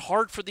makes it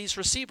hard for these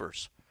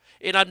receivers.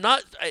 And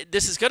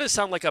this is going to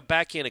sound like a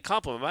backhanded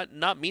compliment. I'm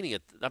not meaning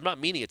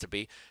it to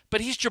be,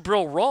 but he's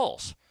Jabril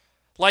Rawls.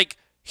 Like,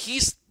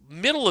 he's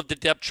middle of the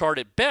depth chart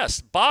at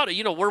best. Bottom,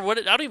 I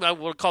don't even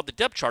want to call it the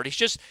depth chart.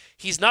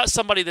 He's not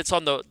somebody that's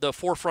on the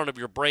forefront of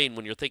your brain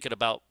when you're thinking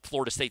about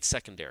Florida State's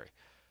secondary.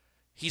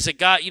 He's a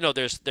guy,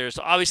 there's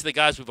obviously the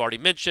guys we've already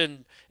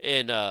mentioned,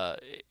 and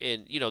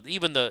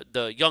even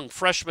the young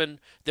freshmen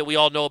that we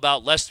all know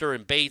about, Lester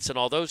and Bates and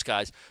all those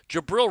guys.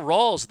 Jabril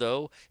Rawls,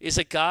 though, is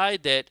a guy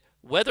that,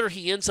 whether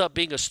he ends up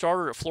being a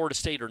starter at Florida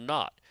State or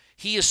not,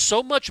 he is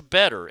so much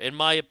better, in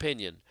my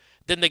opinion,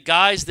 than the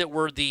guys that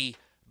were the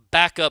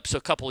backups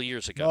a couple of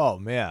years ago.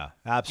 Oh, yeah,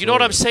 absolutely. You know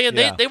what I'm saying?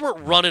 Yeah. They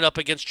weren't running up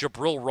against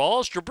Jabril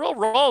Rawls. Jabril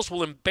Rawls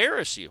will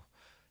embarrass you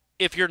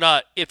if you're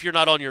not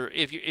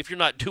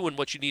doing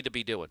what you need to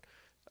be doing.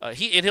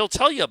 He'll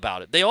tell you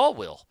about it. They all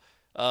will.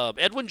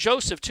 Edwin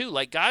Joseph too,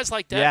 like guys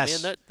like that.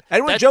 Yes. Man.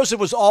 Edwin Joseph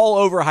was all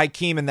over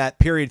Hakeem in that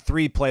period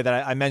 3 play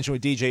that I mentioned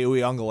with DJ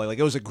Uyunglele. Like,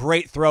 it was a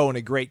great throw and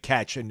a great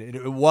catch, and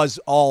it was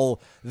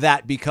all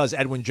that because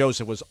Edwin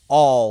Joseph was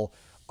all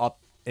up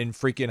in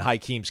freaking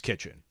Hakeem's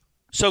kitchen.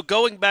 So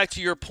going back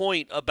to your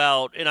point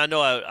about, and I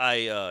know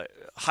I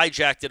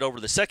hijacked it over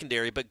the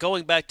secondary, but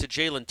going back to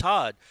Jalen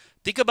Todd,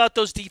 think about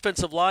those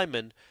defensive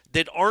linemen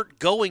that aren't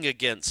going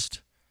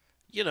against,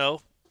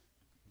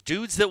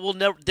 dudes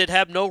that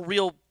have no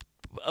real,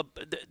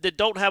 that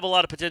don't have a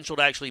lot of potential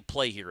to actually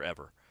play here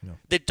ever. No.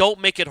 That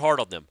don't make it hard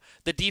on them.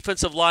 The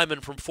defensive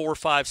linemen from 4,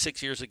 5,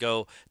 6 years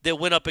ago that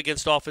went up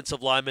against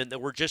offensive linemen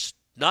that were just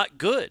not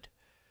good.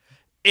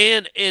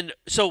 And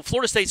so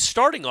Florida State's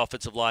starting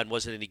offensive line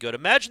wasn't any good.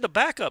 Imagine the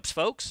backups,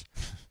 folks.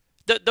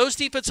 Those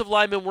defensive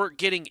linemen weren't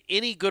getting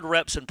any good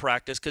reps in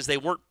practice because they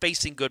weren't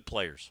facing good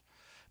players.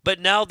 But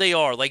now they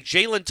are. Like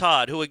Jalen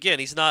Todd, who, again,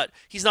 he's not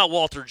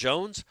Walter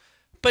Jones,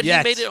 but he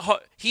made it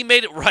hard. He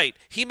made it right.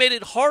 He made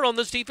it hard on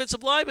those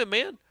defensive linemen,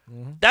 man.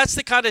 Mm-hmm. That's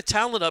the kind of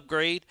talent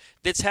upgrade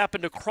that's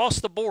happened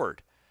across the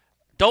board.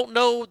 Don't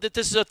know that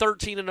this is a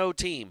 13-0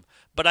 team,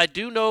 but I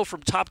do know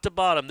from top to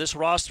bottom this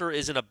roster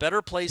is in a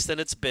better place than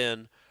it's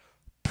been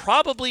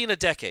probably in a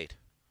decade.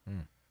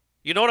 Mm.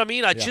 You know what I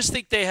mean? I just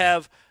think they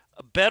have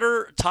a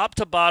better top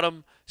to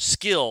bottom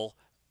skill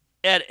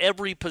at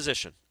every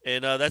position.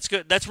 And that's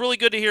good. That's really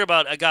good to hear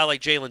about a guy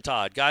like Jalen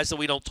Todd, guys that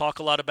we don't talk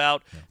a lot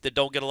about, that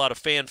don't get a lot of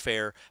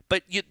fanfare.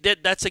 But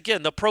that's,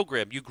 again, the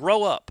program. You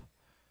grow up.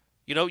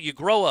 You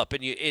grow up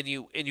and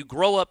you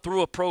grow up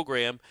through a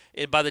program,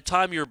 and by the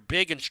time you're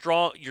big and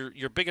strong,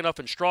 you're big enough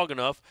and strong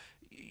enough,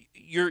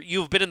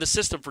 you've been in the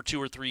system for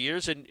 2 or 3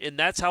 years, and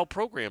that's how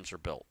programs are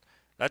built.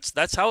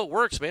 That's how it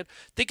works, man.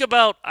 Think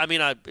about, I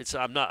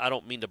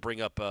don't mean to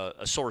bring up a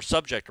sore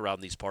subject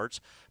around these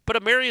parts, but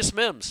Amarius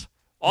Mims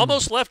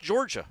almost left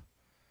Georgia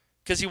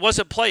because he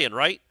wasn't playing,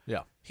 right?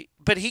 Yeah.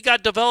 But he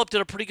got developed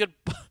in a pretty good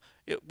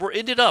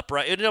ended up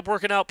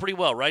working out pretty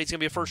well, right? He's going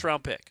to be a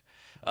first-round pick.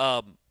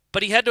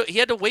 But he had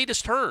to wait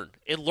his turn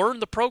and learn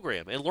the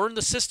program and learn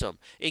the system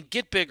and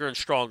get bigger and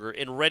stronger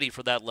and ready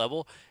for that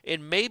level.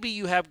 And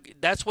maybe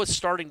that's what's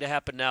starting to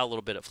happen now a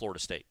little bit at Florida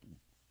State.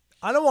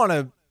 I don't want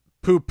to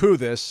poo-poo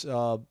this.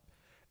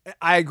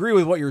 I agree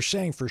with what you're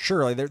saying for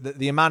sure. Like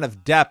the amount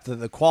of depth and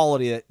the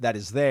quality that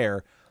is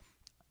there.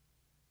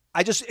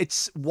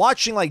 It's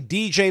watching like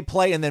DJ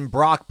play and then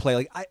Brock play.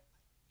 Like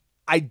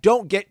I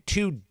don't get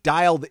too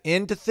dialed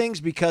into things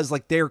because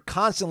like they're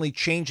constantly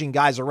changing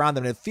guys around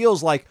them. And it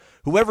feels like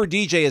whoever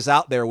DJ is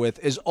out there with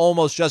is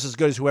almost just as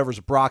good as whoever's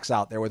Brock's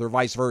out there with, or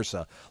vice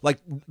versa. Like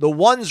the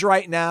ones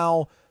right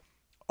now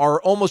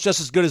are almost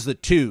just as good as the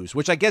twos,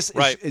 which I guess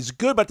Right. is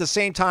good, but at the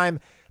same time,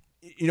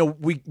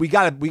 we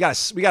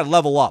gotta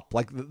level up.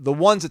 Like the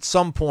ones at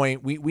some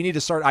point, we need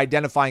to start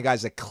identifying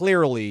guys that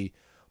clearly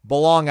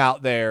belong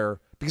out there,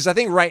 because I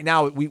think right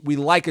now we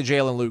like a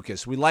Jalen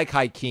Lucas, we like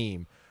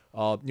Hakeem,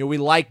 we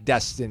like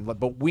Destin,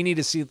 but we need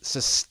to see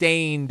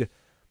sustained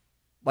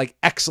like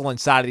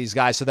excellence out of these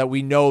guys so that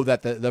we know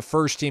that the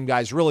first team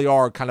guys really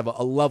are kind of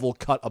a level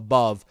cut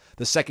above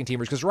the second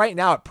teamers. Because right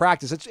now at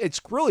practice, it's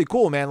really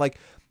cool, man. Like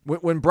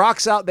when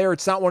Brock's out there,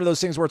 it's not one of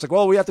those things where it's like,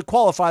 well, we have to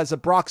qualify as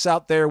that Brock's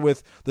out there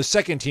with the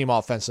second team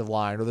offensive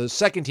line or the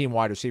second team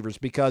wide receivers,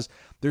 because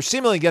they're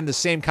seemingly getting the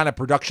same kind of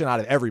production out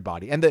of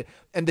everybody. And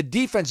the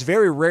defense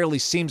very rarely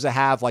seems to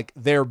have like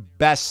their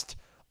best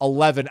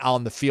 11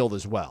 on the field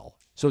as well.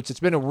 So it's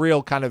been a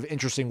real kind of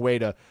interesting way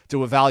to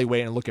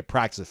evaluate and look at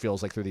practice, it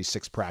feels like, through these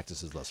 6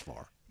 practices thus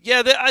far.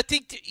 Yeah, I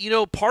think,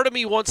 part of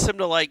me wants them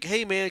to, like,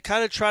 hey, man,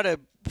 kind of try to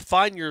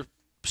find your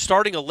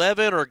starting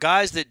 11 or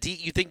guys that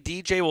you think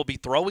DJ will be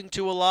throwing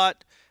to a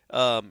lot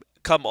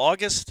come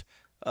August.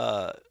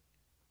 Try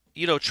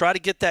to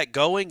get that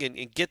going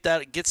and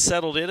get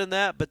settled in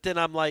that. But then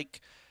I'm like,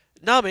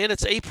 no, man,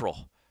 it's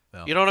April.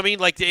 Yeah. You know what I mean?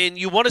 Like, and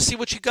you want to see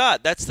what you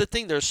got. That's the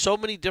thing. There's so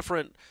many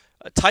different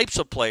types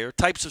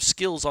of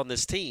skills on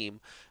this team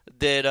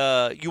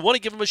that you want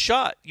to give them a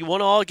shot. You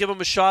want to all give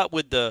them a shot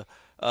with the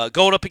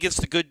going up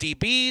against the good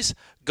DBs,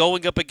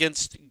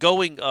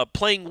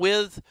 playing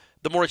with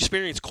the more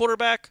experienced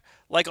quarterback,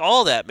 like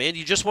all that, man.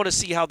 You just want to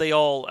see how they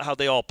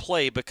all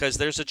play, because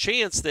there's a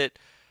chance that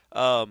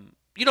I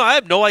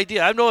have no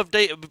idea. I don't know if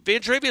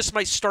Vandrevius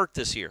might start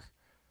this year.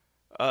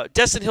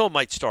 Destin Hill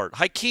might start.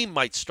 Hakeem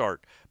might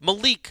start.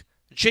 Malik,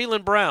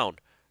 Jalen Brown,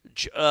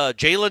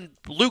 Jalen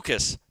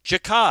Lucas,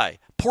 Ja'Kai,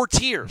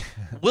 Portier,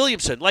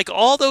 Williamson, like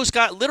all those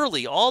guys,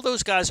 literally all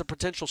those guys are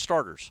potential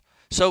starters.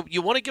 So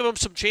you want to give them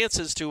some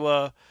chances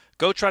to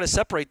go try to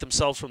separate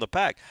themselves from the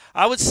pack.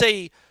 I would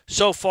say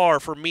so far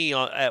for me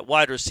at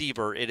wide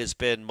receiver, it has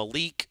been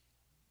Malik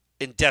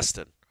and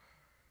Destin.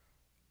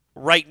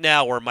 Right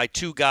now are my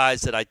 2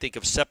 guys that I think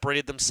have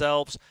separated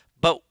themselves,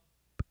 but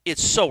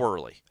it's so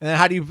early. And then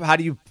how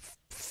do you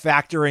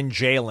factor in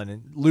Jalen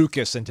and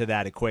Lucas into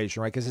that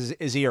equation, right? Because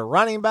is he a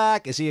running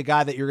back? Is he a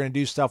guy that you're going to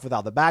do stuff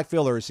without the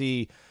backfield, or is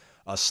he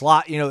a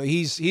slot?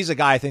 He's a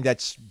guy I think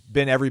that's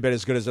been every bit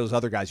as good as those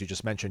other guys you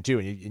just mentioned too,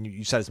 and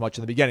you said as much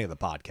in the beginning of the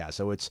podcast.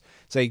 So it's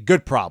a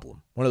good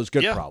problem, one of those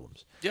good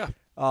problems. Yeah.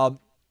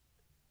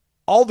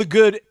 All the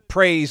good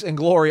praise and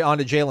glory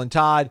onto Jalen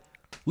Todd.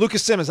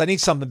 Lucas Simmons, I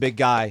need something, big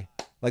guy.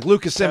 Like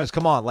Lucas Simmons,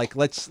 come on, like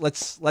let's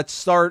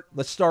start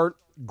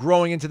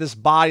growing into this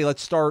body.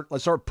 Let's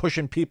start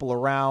pushing people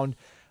around.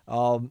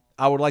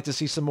 I would like to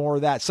see some more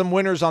of that. Some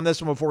winners on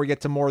this one before we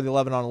get to more of the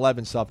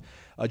 11-on-11 stuff.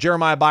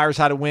 Jeremiah Byers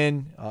had a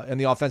win in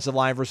the offensive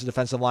line versus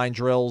defensive line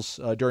drills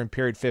during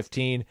period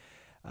 15.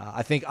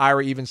 I think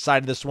Ira even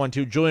cited this one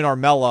too. Julian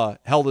Armella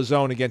held his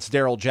own against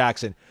Darrell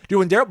Jackson.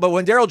 Dude,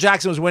 when Darrell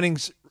Jackson was winning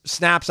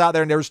snaps out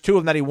there, and there was 2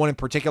 of them that he won in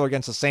particular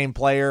against the same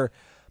player,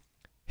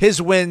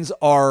 his wins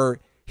are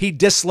he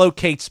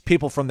dislocates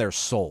people from their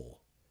soul.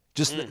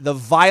 Just the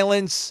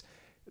violence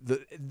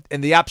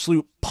and the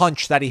absolute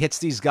punch that he hits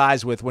these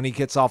guys with when he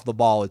gets off the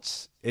ball,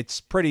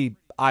 it's pretty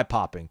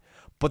eye-popping.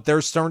 But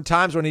there's certain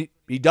times when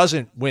he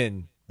doesn't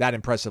win that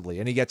impressively,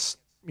 and he gets,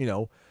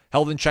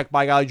 held in check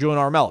by a guy like Julian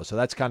Armella. So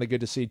that's kind of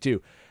good to see,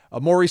 too.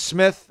 Maurice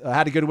Smith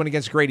had a good win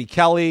against Grady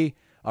Kelly.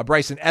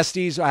 Bryson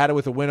Estes had it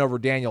with a win over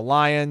Daniel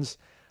Lyons.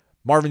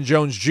 Marvin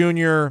Jones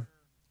Jr.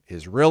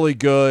 is really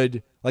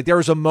good. Like, there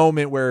was a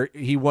moment where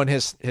he won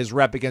his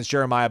rep against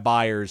Jeremiah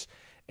Byers,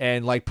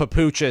 and like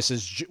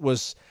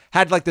Papuchis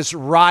had like this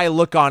wry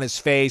look on his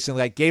face, and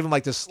like gave him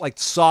like this like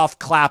soft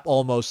clap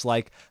almost,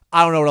 like,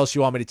 I don't know what else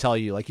you want me to tell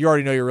you. Like, you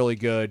already know you're really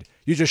good.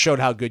 You just showed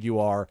how good you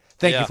are.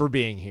 Thank you for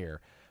being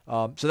here.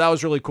 So that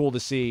was really cool to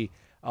see.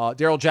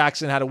 Darrell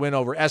Jackson had a win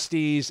over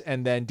Estes,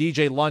 and then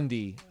DJ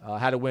Lundy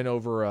had a win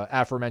over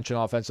aforementioned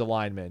offensive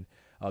lineman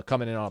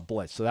coming in on a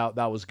blitz. So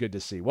that was good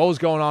to see. What was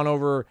going on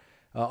over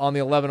on the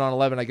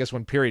 11-on-11, I guess,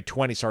 when period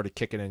 20 started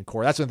kicking in,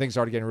 Corey? That's when things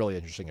started getting really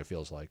interesting, it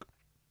feels like.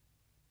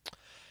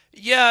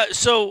 Yeah,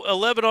 so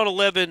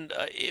 11-on-11,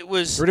 it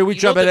was... Or did we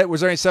jump at it?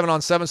 Was there any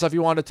 7-on-7 stuff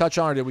you wanted to touch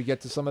on, or did we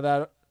get to some of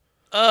that?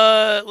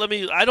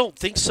 I don't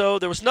think so.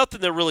 There was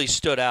nothing that really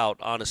stood out,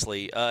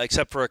 honestly,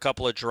 except for a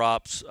couple of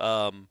drops.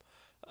 I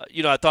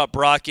thought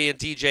Brock and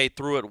DJ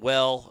threw it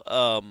well.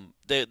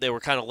 They were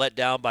kind of let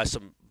down by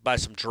some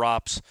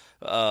drops.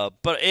 And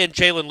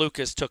Jalen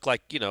Lucas took,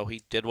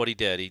 he did what he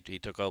did. He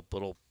took a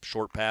little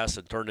short pass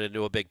and turned it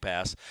into a big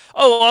pass.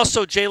 Oh,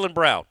 also Jalen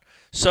Brown.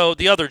 So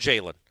the other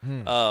Jalen.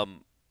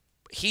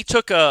 He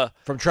took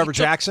from Trevor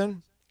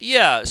Jackson?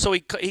 Yeah, so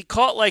he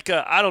caught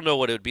I don't know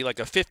what it would be, like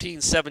a 15,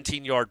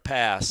 17-yard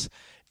pass.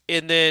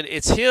 And then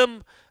it's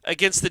him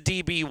against the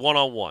DB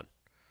one-on-one.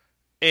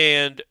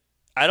 And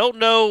I don't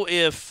know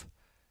if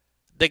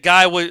the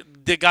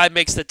guy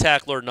makes the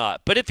tackle or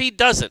not. But if he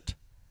doesn't,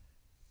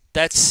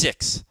 that's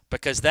 6.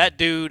 Because that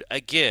dude,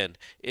 again,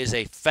 is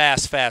a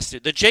fast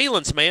dude. The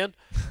Jalen's, man.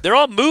 They're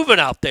all moving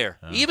out there.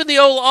 Even the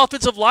old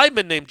offensive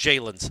lineman named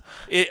Jalen's,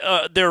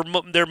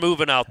 they're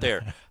moving out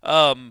there.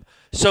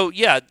 So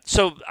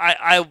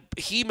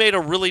he made a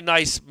really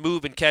nice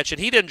move and catch, and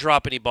he didn't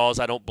drop any balls,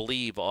 I don't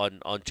believe,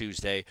 on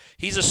Tuesday.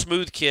 He's a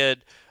smooth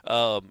kid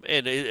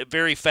and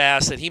very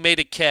fast, and he made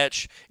a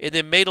catch and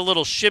then made a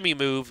little shimmy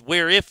move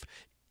where if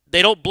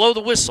they don't blow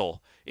the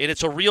whistle and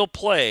it's a real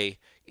play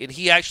and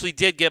he actually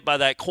did get by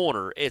that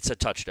corner, it's a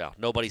touchdown.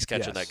 Nobody's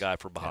catching that guy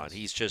from behind.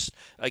 He's just,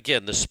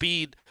 again, the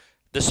speed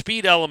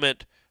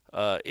element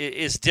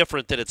is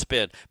different than it's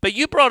been. But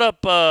you brought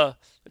up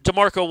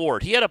DeMarco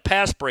Ward. He had a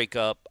pass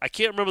breakup. I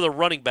can't remember the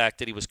running back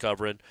that he was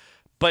covering,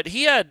 but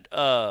he had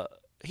a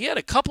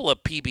couple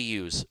of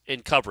PBUs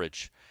in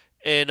coverage.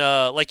 And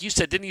like you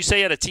said, didn't you say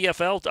he had a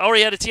TFL? Oh,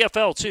 he had a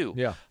TFL too.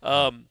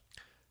 Yeah.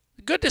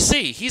 Good to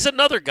see. He's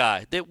another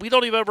guy that we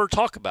don't even ever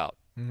talk about.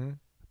 Mm-hmm.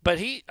 But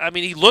he's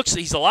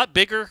a lot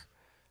bigger.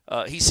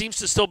 He seems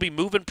to still be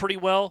moving pretty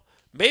well.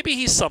 Maybe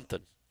he's something.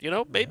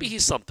 Maybe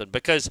he's something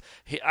because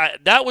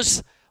that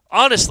was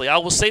honestly, I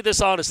will say this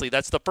honestly,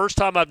 that's the first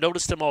time I've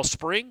noticed him all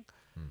spring.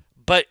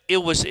 But it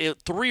was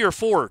 3 or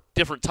 4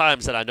 different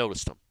times that I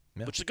noticed him,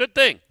 which is a good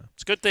thing.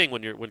 It's a good thing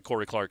when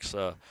Corey Clark's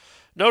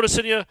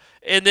noticing you.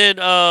 And then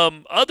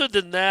other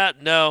than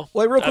that, no.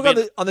 Well, real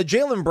quick on the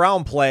Jalen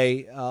Brown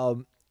play,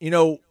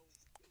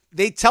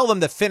 they tell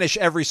them to finish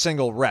every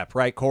single rep,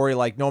 right, Corey?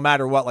 Like, no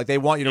matter what, like they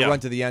want you to run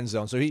to the end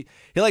zone. So he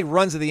like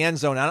runs to the end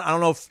zone. I don't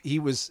know if he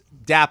was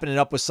dapping it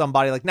up with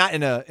somebody, like not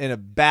in a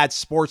bad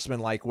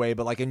sportsman-like way,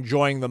 but like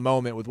enjoying the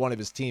moment with one of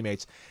his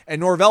teammates.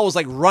 And Norvell was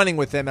like running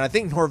with him, and I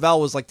think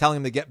Norvell was like telling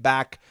him to get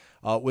back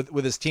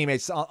with his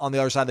teammates on the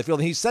other side of the field.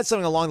 And he said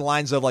something along the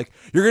lines of like,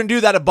 you're going to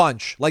do that a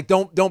bunch. Like,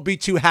 don't be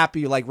too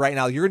happy like right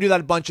now. You're going to do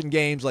that a bunch in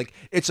games. Like,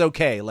 it's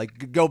okay.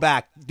 Like, go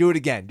back, do it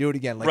again.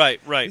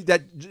 Like, right.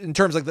 That in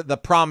terms of the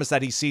promise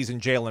that he sees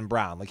in Jalen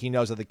Brown. Like, he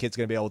knows that the kid's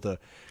going to be able to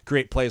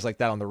create plays like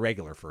that on the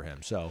regular for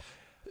him. So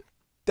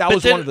that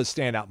was one of the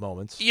standout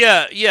moments.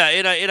 Yeah,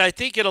 and I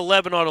think at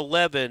 11 on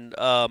 11,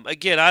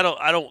 again, I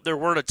don't. There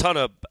weren't a ton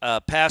of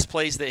pass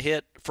plays that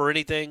hit for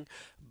anything.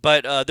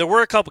 But there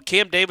were a couple.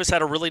 Cam Davis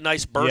had a really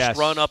nice burst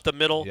run up the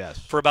middle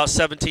for about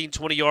 17,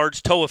 20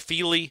 yards. Toa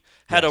Feely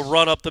had a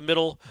run up the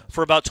middle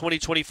for about 20,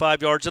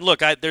 25 yards. And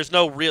look, there's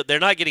no real – they're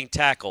not getting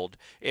tackled.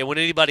 And when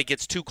anybody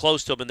gets too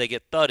close to them and they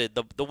get thudded,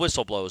 the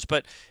whistle blows.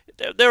 But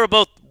they were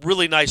both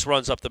really nice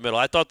runs up the middle.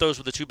 I thought those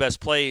were the two best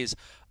plays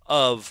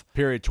of –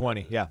 Period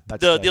 20, yeah.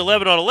 That's the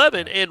 11 on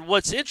 11. And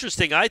what's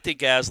interesting, I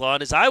think,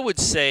 Aslan, is I would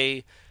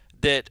say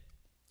that –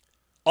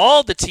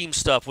 all the team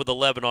stuff with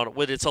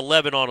it's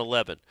 11 on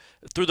 11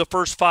 through the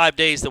first 5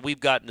 days that we've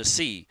gotten to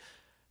see.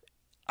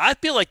 I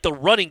feel like the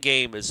running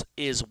game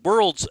is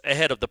worlds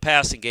ahead of the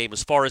passing game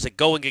as far as it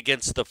going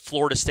against the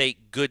Florida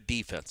State good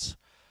defense.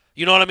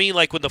 You know what I mean?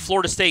 Like when the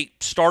Florida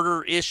State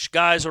starter-ish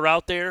guys are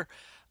out there,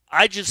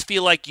 I just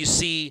feel like you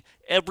see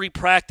every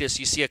practice,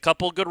 you see a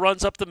couple of good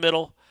runs up the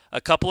middle,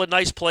 a couple of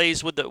nice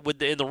plays in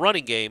the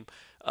running game,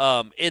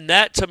 and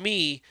that to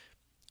me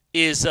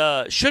is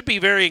should be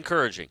very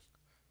encouraging.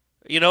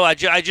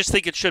 I just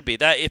think it should be.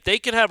 That if they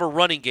can have a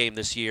running game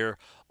this year,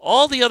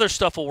 all the other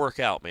stuff will work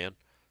out, man.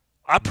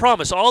 I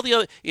promise.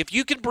 If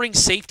you can bring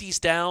safeties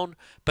down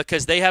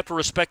because they have to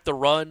respect the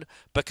run,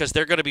 because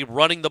they're going to be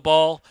running the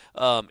ball,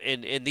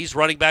 and these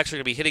running backs are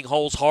going to be hitting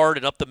holes hard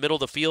and up the middle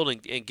of the field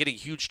and getting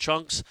huge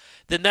chunks,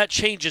 then that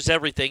changes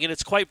everything. And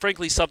it's quite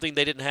frankly something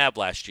they didn't have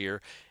last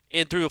year.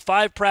 And through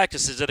 5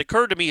 practices, it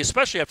occurred to me,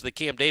 especially after the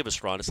Cam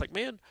Davis run, it's like,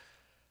 man,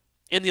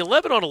 in the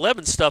 11 on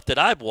 11 stuff that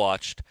I've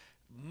watched,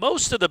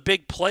 most of the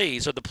big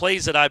plays or the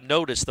plays that I've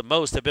noticed the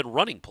most have been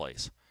running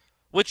plays,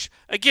 which,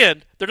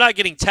 again, they're not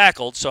getting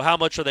tackled, so how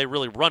much are they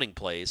really running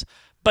plays?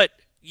 But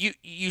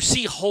you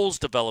see holes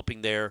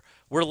developing there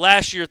where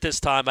last year at this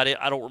time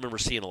I don't remember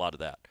seeing a lot of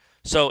that.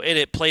 So, and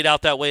it played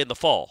out that way in the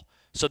fall.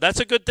 So that's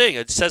a good thing.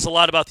 It says a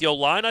lot about the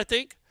O-line, I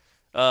think.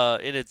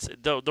 And it's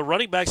the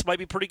running backs might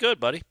be pretty good,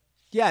 buddy.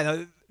 Yeah,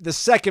 no, the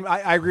second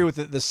I agree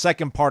with the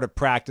second part of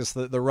practice,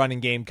 the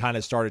running game kind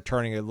of started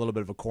turning a little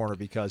bit of a corner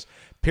because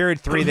period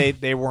 3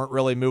 they weren't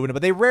really moving it,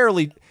 but they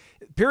rarely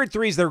period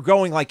 3s they're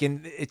going like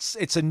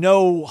it's a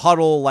no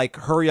huddle like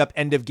hurry up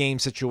end of game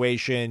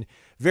situation.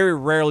 Very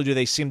rarely do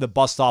they seem to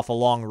bust off a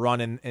long run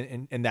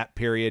in that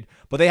period.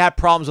 But they had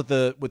problems with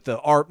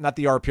not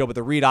the RPO but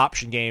the read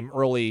option game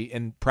early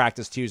in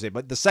practice Tuesday.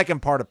 But the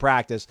second part of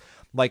practice,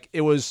 like I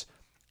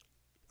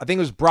think it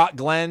was Brock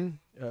Glenn.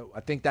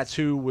 I think that's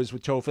who was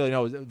with Toa Feely.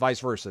 No,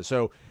 vice versa.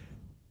 So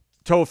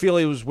Toa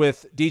Feely was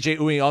with DJ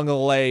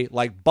Uiagalelei,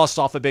 like bust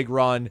off a big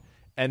run,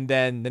 and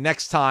then the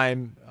next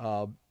time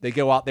they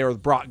go out there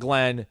with Brock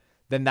Glenn,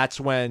 then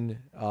that's when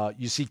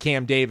you see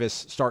Cam Davis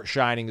start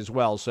shining as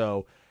well.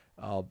 So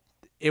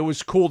it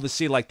was cool to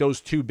see like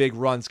those 2 big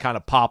runs kind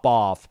of pop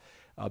off.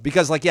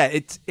 Because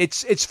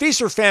it's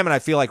feast or famine, I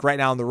feel like right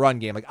now in the run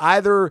game. Like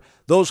either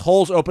those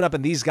holes open up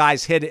and these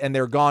guys hit it and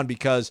they're gone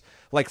because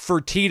like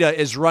Fertitta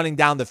is running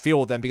down the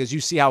field with them because you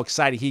see how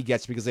excited he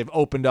gets because they've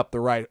opened up the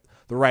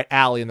right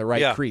alley and the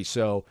right crease.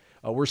 So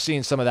we're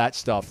seeing some of that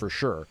stuff for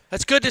sure.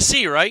 That's good to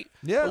see, right?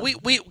 Yeah.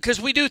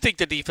 Because we do think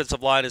the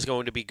defensive line is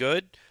going to be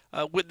good.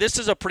 This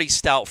is a pretty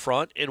stout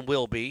front and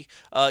will be.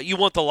 You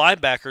want the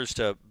linebackers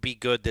to be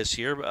good this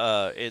year,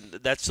 and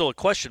that's still a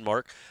question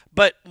mark.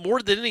 But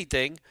more than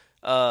anything,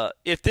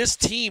 if this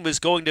team is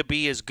going to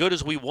be as good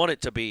as we want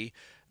it to be,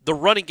 the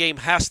running game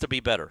has to be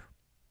better.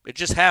 It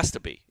just has to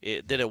be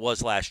than it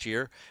was last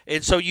year.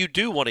 And so you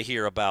do want to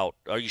hear about,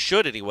 or you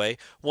should anyway,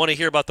 want to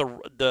hear about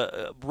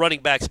the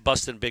running backs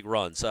busting big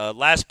runs.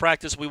 Last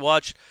practice we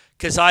watched,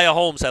 Keziah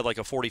Holmes had like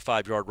a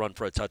 45-yard run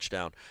for a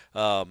touchdown.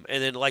 And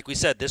then, like we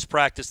said, this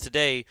practice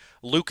today,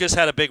 Lucas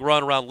had a big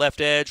run around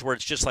left edge where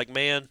it's just like,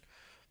 man,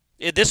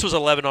 this was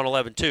 11 on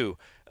 11 too.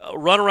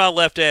 Run around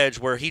left edge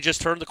where he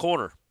just turned the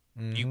corner.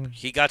 Mm-hmm.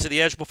 He got to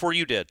the edge before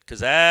you did because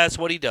that's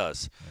what he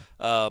does.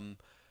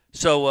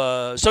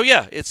 So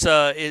yeah,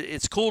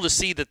 it's cool to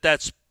see that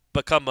that's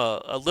become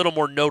a little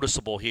more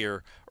noticeable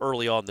here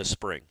early on this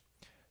spring.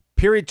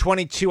 Period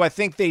 22, I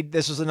think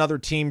this was another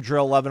team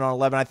drill, 11 on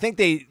 11. I think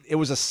it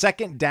was a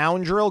second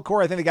down drill,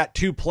 Corey. I think they got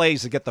 2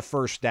 plays to get the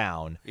first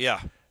down.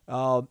 Yeah.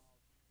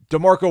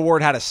 DeMarco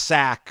Ward had a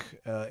sack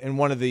in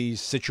one of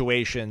these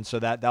situations, so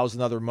that was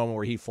another moment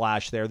where he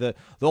flashed there. The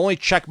only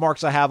check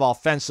marks I have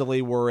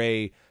offensively were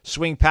a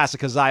swing pass to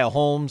Keziah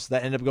Holmes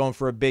that ended up going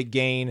for a big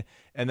gain,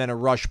 and then a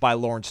rush by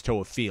Lawrence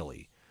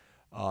Toafili.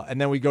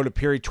 And then we go to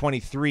period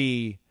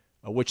 23,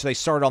 which they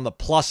started on the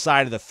plus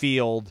side of the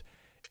field,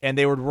 and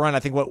they would run,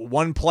 I think,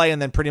 one play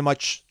and then pretty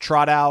much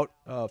trot out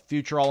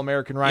future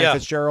All-American Ryan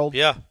Fitzgerald.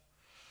 Yeah.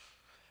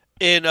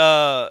 And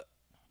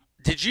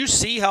did you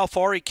see how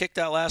far he kicked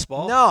that last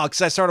ball? No,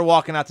 because I started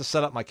walking out to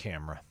set up my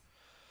camera.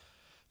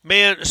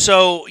 Man,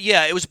 so,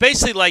 yeah, it was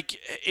basically like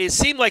 – it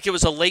seemed like it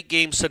was a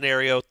late-game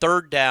scenario,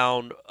 third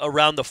down,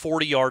 around the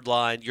 40-yard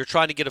line. You're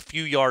trying to get a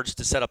few yards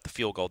to set up the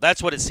field goal.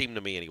 That's what it seemed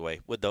to me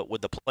anyway, with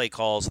the play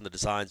calls and the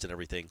designs and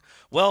everything.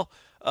 Well,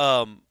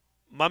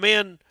 my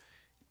man,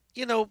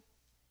 the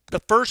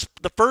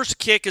first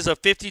kick is a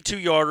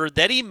 52-yarder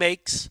that he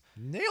makes.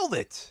 Nailed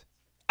it.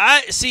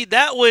 I see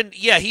that one.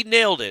 Yeah, he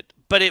nailed it,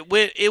 but it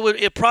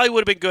probably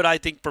would have been good, I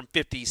think, from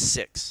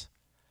 56.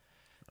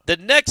 The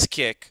next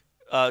kick –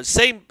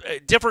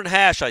 different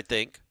hash, I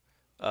think.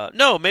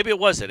 No, maybe it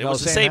wasn't. It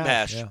was the same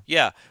hash.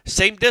 Yeah,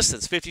 same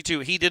distance, 52.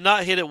 He did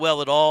not hit it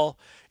well at all.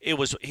 He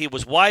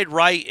was wide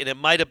right, and it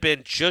might have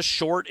been just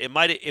short. It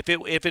might if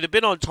it had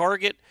been on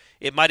target,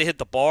 it might have hit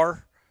the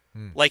bar.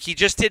 Like he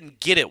just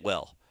didn't get it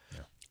well.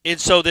 Yeah. And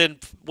so then,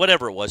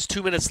 whatever it was,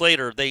 2 minutes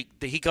later,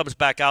 he comes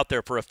back out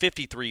there for a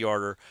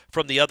 53-yarder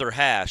from the other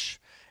hash,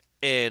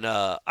 and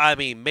I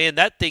mean, man,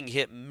 that thing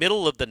hit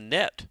middle of the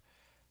net.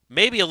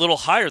 Maybe a little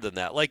higher than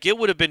that. Like, it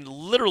would have been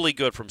literally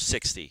good from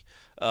 60.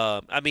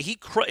 I mean,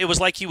 it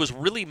was like he was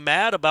really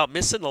mad about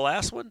missing the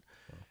last one,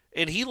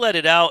 and he let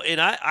it out.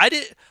 And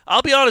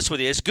I'll be honest with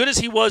you, as good as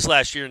he was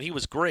last year, and he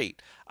was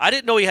great, I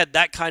didn't know he had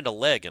that kind of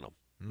leg in him.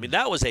 I mean,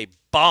 that was a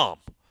bomb.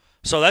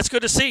 So that's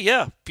good to see,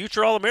 yeah,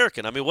 future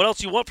All-American. I mean, what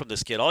else you want from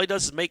this kid? All he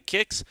does is make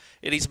kicks,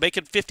 and he's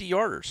making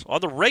 50-yarders on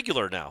the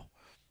regular now.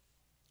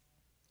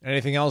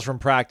 Anything else from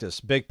practice?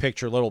 Big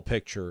picture, little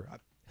picture.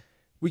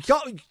 We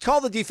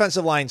call the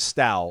defensive line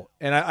stout,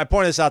 and I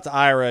pointed this out to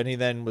Ira, and he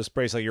then was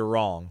basically, you're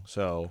wrong.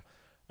 So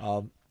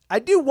I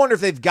do wonder if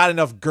they've got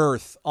enough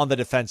girth on the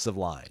defensive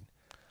line.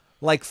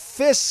 Like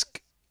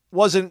Fisk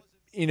wasn't,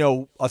 a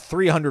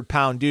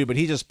 300-pound dude, but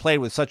he just played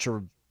with such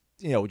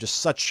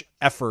such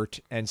effort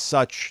and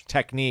such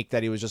technique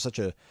that he was just such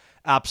a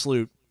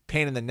absolute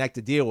pain in the neck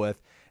to deal with.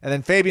 And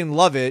then Fabian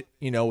Lovett,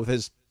 with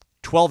his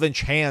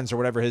 12-inch hands or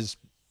whatever his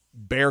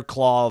bear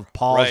claw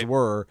paws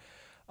were,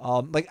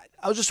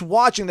 I was just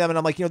watching them, and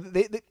I'm like,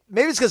 maybe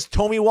it's because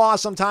Tomiwa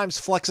sometimes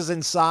flexes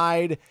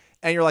inside,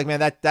 and you're like,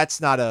 man,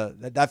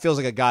 that feels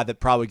like a guy that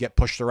probably get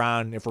pushed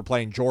around if we're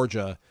playing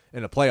Georgia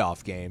in a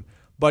playoff game.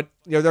 But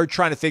they're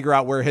trying to figure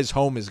out where his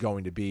home is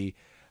going to be.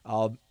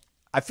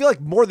 I feel like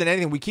more than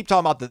anything, we keep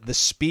talking about the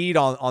speed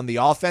on the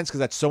offense because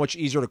that's so much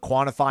easier to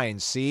quantify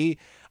and see.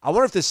 I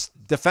wonder if this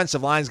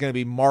defensive line is going to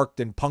be marked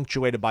and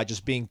punctuated by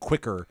just being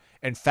quicker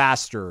and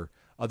faster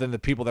than the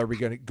people that we're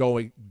going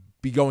to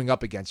be going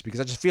up against, because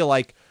I just feel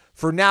like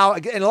for now,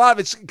 and a lot of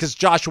it's because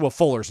Joshua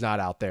Fuller's not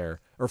out there,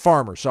 or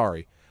Farmer,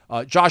 sorry.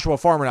 Joshua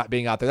Farmer not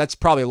being out there, that's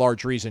probably a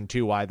large reason,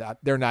 too, why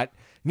they're not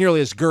nearly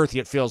as girthy,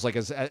 it feels like,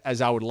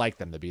 as I would like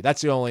them to be.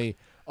 That's the only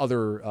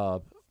other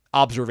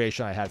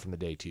observation I had from the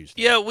day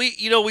Tuesday. Yeah,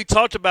 we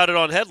talked about it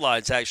on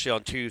headlines, actually,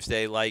 on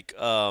Tuesday,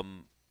 because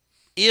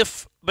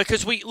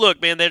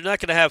look, man, they're not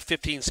going to have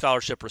 15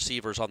 scholarship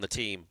receivers on the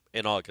team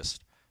in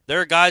August. There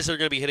are guys that are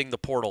going to be hitting the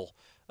portal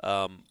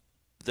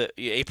the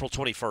April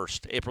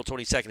 21st, April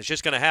 22nd. It's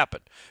just going to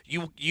happen.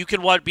 You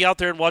can be out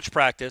there and watch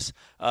practice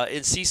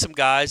and see some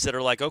guys that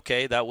are like,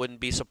 okay, that wouldn't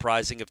be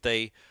surprising if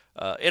they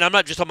and I'm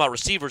not just talking about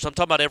receivers. I'm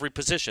talking about every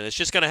position. It's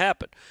just going to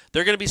happen.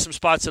 There are going to be some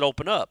spots that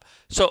open up.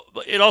 So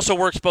it also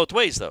works both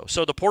ways, though.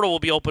 So the portal will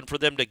be open for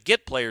them to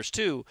get players,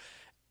 too.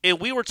 And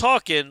we were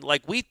talking,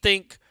 like, we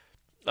think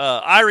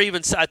Ira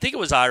I think it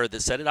was Ira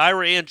that said it.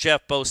 Ira and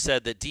Jeff both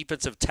said that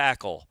defensive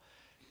tackle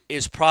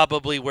is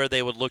probably where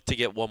they would look to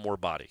get one more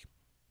body.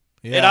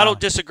 Yeah. And I don't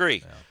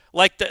disagree. Yeah.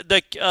 Like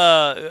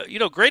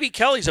Grady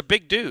Kelly's a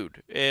big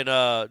dude, and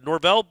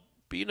Norvell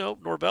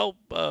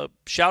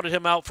shouted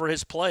him out for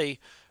his play.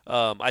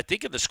 I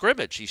think in the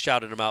scrimmage, he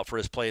shouted him out for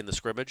his play in the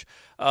scrimmage.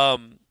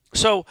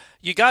 So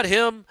you got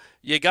him,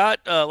 you got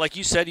like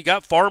you said, you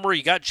got Farmer,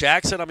 you got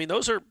Jackson. I mean,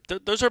 those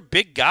are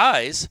big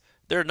guys.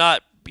 They're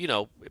not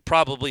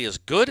probably as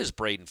good as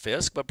Braden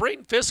Fisk, but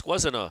Braden Fisk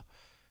he's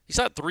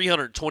not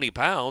 320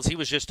 pounds. He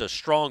was just a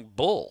strong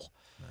bull.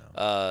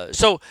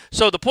 So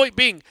the point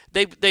being,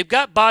 they've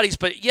got bodies,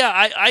 but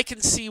yeah, I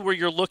can see where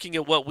you're looking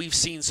at what we've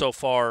seen so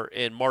far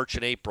in March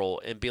and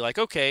April and be like,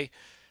 okay,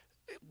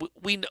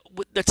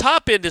 the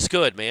top end is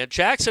good, man.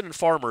 Jackson and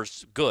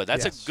Farmer's good.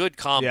 That's a good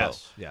combo.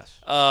 Yes.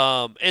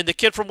 And the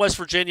kid from West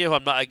Virginia, who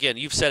I'm not, again,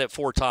 you've said it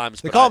 4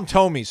 times. They call him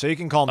Tomey, so you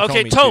can call him Tomey.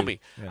 Okay, Tomey.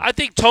 Yeah. I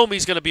think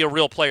Tomey's going to be a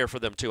real player for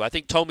them, too. I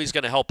think Tomey's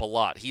going to help a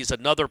lot. He's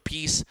another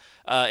piece.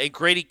 And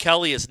Grady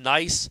Kelly is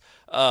nice.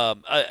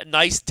 A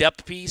nice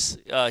depth piece.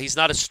 He's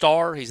not a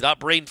star. He's not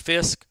Braden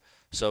Fisk.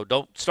 So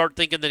don't start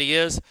thinking that he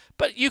is.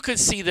 But you could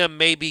see them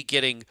maybe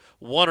getting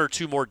 1 or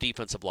 2 more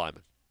defensive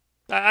linemen.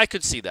 I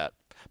could see that.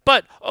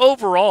 But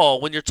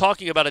overall, when you're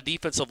talking about a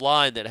defensive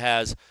line that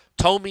has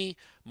Tomey,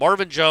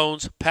 Marvin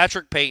Jones,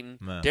 Patrick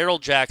Payton, Darrell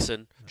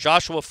Jackson,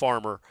 Joshua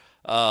Farmer,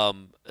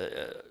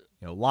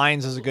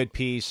 Lyons is a good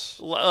piece.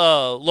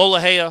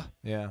 Lola Hea.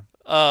 Yeah.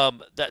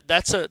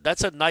 That's a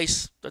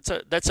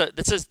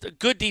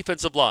good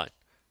defensive line.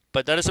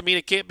 But that doesn't mean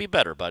it can't be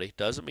better, buddy.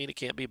 Doesn't mean it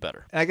can't be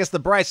better. And I guess the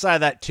bright side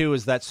of that too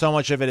is that so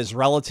much of it is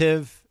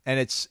relative, and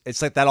it's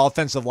like that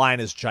offensive line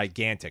is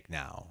gigantic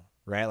now.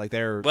 Right, like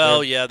they're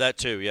yeah, that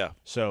too, yeah.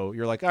 So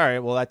you're like, all right,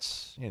 well,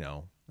 that's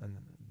and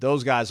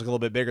those guys look a little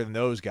bit bigger than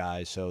those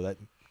guys, so that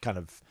kind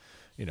of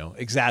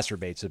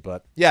exacerbates it.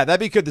 But yeah, that'd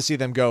be good to see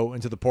them go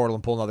into the portal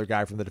and pull another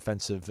guy from the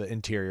defensive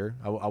interior.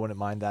 I wouldn't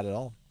mind that at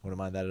all.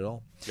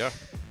 Yeah.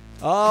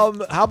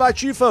 How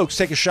about you folks?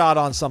 Take a shot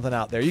on something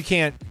out there. You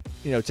can't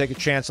take a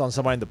chance on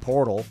somebody in the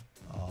portal.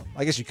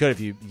 I guess you could if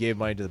you gave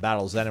money to the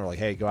battles then and were like,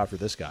 hey, go after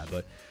this guy,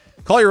 but.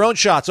 Call your own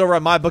shots over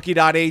at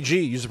mybookie.ag.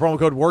 Use the promo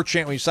code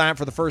WARCHANT when you sign up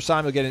for the first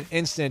time. You'll get an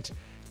instant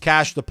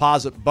cash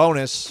deposit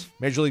bonus.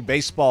 Major League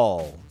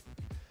Baseball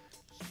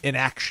in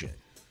action.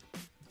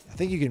 I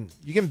think you can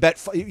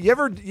bet. You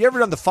ever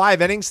done the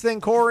 5 innings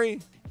thing, Corey?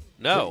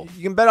 No.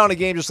 You can bet on a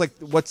game just like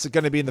what's it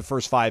going to be in the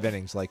first 5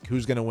 innings, like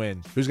who's going to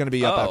win, who's going to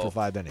be up after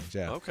 5 innings.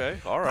 Yeah. Okay.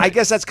 All right. I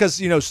guess that's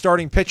because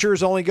starting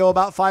pitchers only go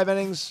about 5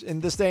 innings in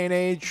this day and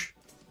age,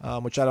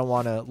 which I don't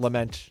want to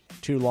lament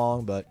too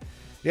long, but.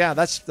 Yeah,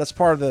 that's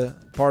part of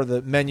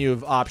the menu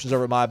of options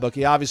over at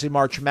MyBookie. Obviously,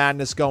 March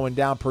Madness going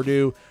down.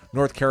 Purdue,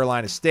 North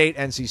Carolina State,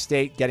 NC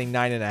State getting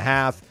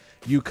 9.5.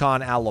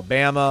 UConn,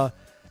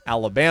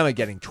 Alabama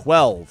getting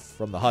 12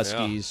 from the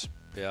Huskies.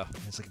 Yeah.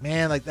 It's like,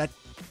 man, like that.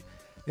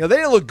 They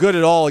didn't look good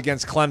at all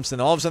against Clemson.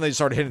 All of a sudden, they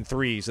started hitting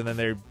threes, and then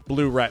they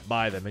blew right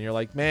by them. And you're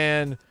like,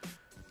 man,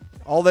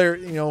 all their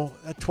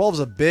that 12 is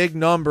a big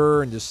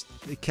number, and just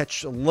they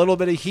catch a little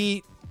bit of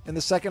heat in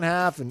the second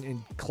half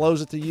and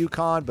close it to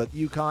UConn, but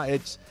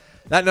UConn,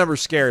 that number's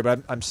scary,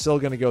 but I'm still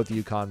going to go with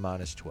the UConn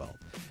minus 12.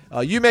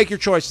 You make your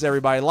choices,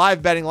 everybody.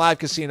 Live betting, live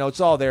casino, it's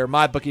all there.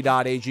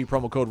 MyBookie.ag,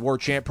 promo code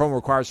WARCHANT. Promo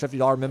requires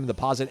 $50 minimum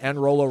deposit and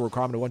rollover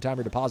requirement of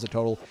one-time deposit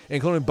total,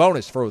 including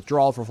bonus for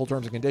withdrawal. For full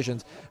terms and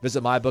conditions,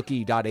 visit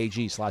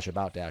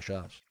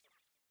mybookie.ag/about-us.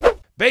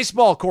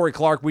 Baseball, Corey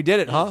Clark, we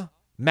did it, huh?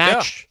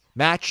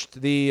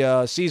 Matched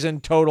the season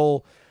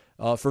total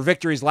for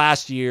victories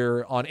last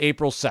year on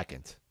April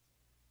 2nd.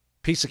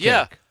 Piece of cake.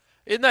 Yeah.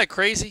 Isn't that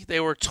crazy? They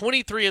were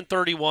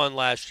 23-31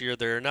 last year.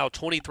 They're now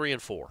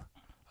 23-4.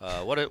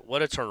 What a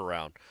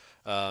turnaround.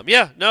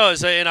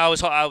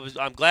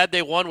 I'm glad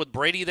they won with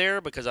Brady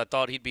there because I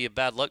thought he'd be a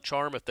bad luck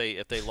charm if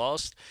they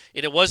lost.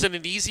 And it wasn't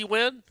an easy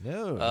win.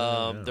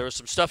 No. There was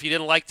some stuff you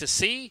didn't like to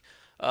see.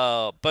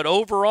 But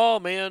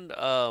overall, man,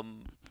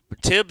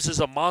 Tibbs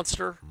is a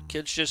monster.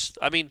 Kids just,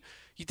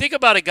 you think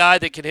about a guy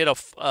that can hit a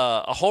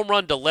home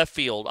run to left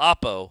field,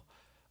 Oppo.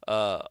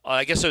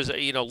 I guess it was,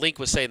 Link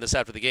was saying this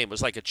after the game. It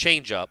was like a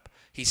changeup.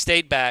 He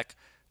stayed back,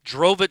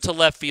 drove it to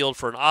left field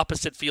for an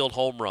opposite field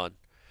home run.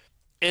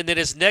 And then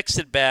his next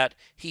at bat,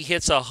 he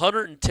hits a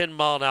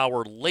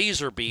 110-mile-an-hour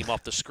laser beam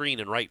off the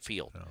screen in right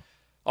field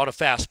on a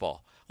fastball.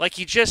 Like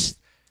he's just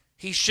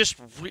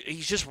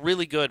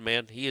really good,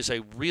 man. He is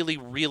a really,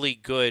 really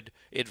good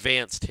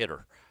advanced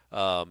hitter.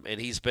 And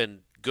he's been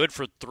good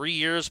for 3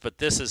 years, but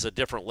this is a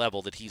different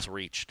level that he's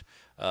reached.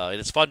 And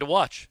it's fun to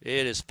watch.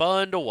 It is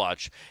fun to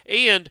watch.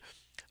 And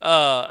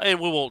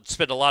we won't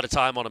spend a lot of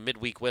time on a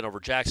midweek win over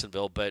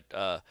Jacksonville, but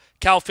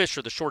Cal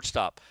Fisher, the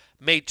shortstop,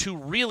 made 2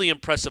 really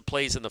impressive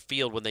plays in the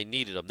field when they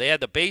needed them. They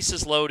had the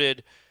bases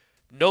loaded,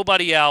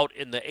 nobody out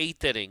in the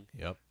 8th inning.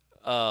 Yep.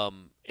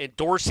 And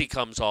Dorsey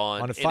comes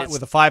on. With a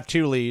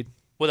 5-2 lead.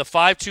 With a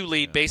 5-2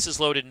 lead, bases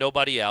loaded,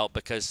 nobody out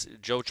because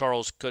Joe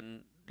Charles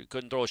couldn't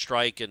throw a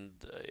strike and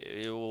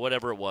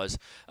whatever it was.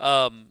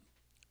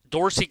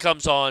 Dorsey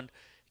comes on,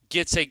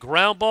 gets a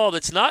ground ball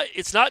it's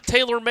not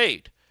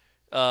tailor-made.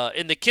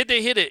 And the kid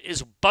that hit it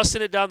is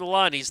busting it down the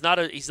line. He's not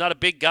a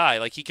big guy.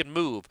 Like, he can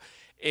move.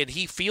 And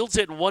he fields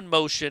it in one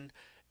motion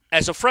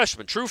as a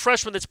freshman. True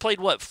freshman that's played,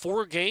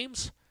 4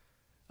 games?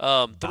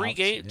 3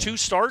 games, 2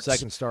 starts?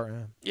 Second start,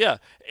 yeah. Yeah.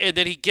 And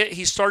then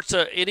he starts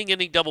a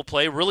inning double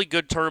play. Really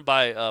good turn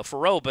by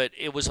Faroe, but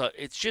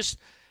it's just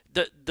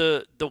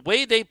the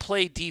way they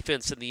play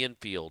defense in the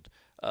infield.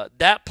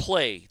 That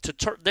play to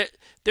turn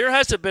there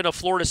hasn't been a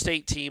Florida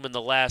State team in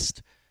the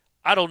last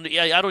I don't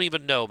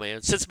even know,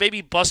 man. Since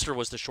maybe Buster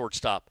was the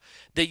shortstop,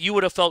 that you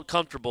would have felt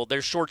comfortable.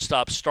 Their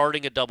shortstop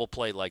starting a double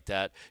play like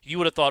that. You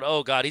would have thought,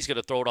 oh God, he's going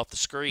to throw it off the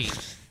screen,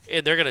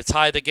 and they're going to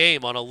tie the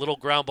game on a little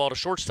ground ball to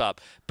shortstop.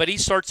 But he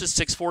starts a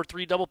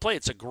 6-4-3 double play.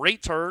 It's a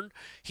great turn.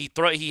 He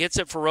hits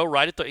it for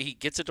Faroe he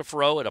gets it to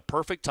Faroe at a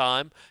perfect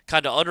time.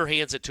 Kind of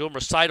underhands it to him or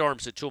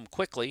sidearms it to him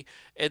quickly,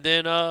 and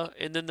then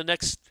the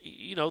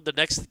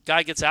next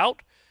guy gets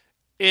out,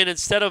 and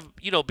instead of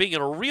being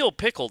in a real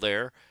pickle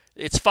there.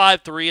 It's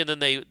 5-3, and then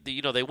they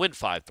win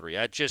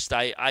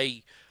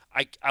 5-3.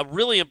 I'm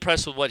really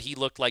impressed with what he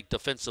looked like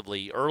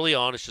defensively early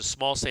on. It's just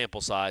small sample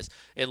size,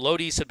 and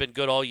Lodi's had been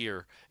good all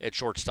year at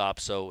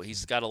shortstop, so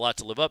he's got a lot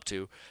to live up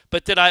to.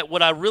 But then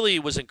what I really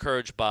was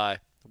encouraged by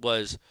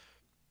was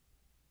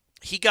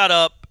he got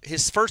up.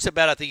 His first at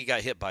bat, I think he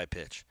got hit by a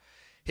pitch.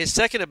 His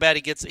second at bat,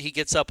 he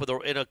gets up with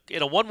in a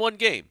 1-1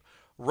 game,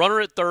 runner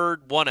at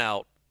third, 1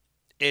 out,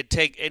 and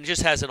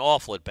just has an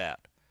awful at bat.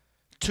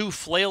 2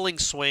 flailing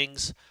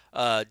swings.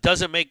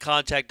 Doesn't make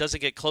contact,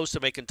 doesn't get close to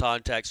making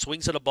contact,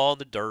 swings at a ball in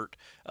the dirt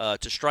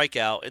to strike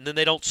out, and then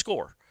they don't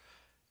score.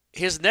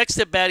 His next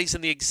at bat, he's in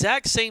the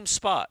exact same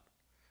spot.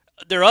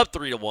 They're up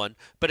 3-1,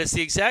 but it's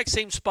the exact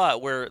same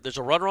spot where there's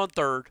a runner on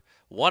third,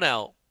 1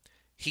 out.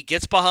 He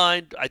gets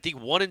behind, I think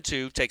 1 and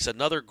 2, takes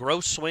another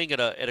gross swing at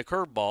a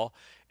curveball,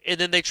 and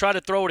then they try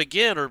to throw it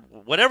again, or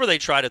whatever they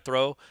try to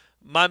throw.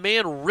 My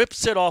man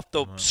rips it off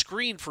the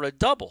screen for a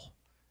double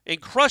and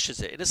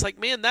crushes it. And it's like,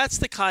 man, that's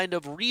the kind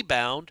of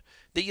rebound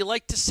that you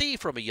like to see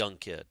from a young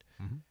kid.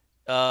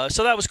 Mm-hmm.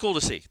 So that was cool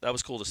to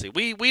see.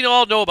 We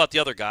all know about the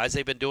other guys.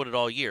 They've been doing it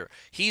all year.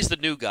 He's the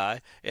new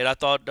guy, and I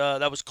thought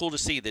that was cool to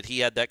see that he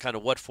had that kind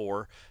of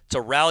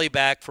to rally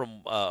back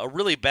from a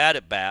really bad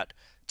at-bat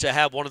to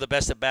have one of the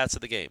best at-bats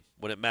of the game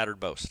when it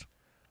mattered most.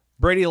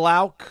 Brady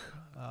Lauk,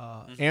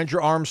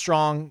 Andrew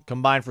Armstrong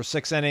combined for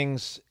 6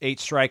 innings, 8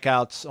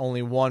 strikeouts,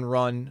 only 1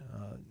 run,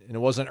 and it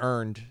wasn't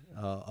earned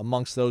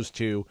amongst those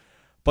 2.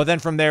 But then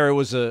from there, it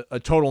was a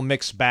total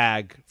mixed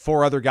bag.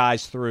 4 other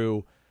guys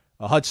threw.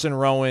 Hudson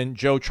Rowan,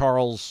 Joe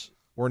Charles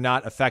were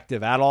not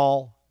effective at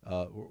all.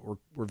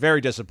 Were very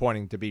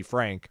disappointing, to be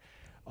frank.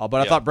 But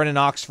I thought Brendan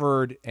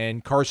Oxford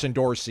and Carson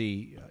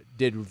Dorsey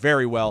did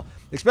very well,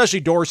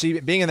 especially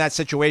Dorsey being in that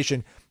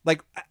situation.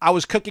 Like, I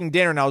was cooking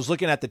dinner and I was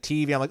looking at the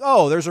TV. I'm like,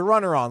 oh, there's a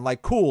runner on.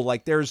 Like, cool.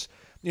 Like, there's,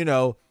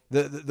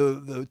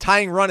 the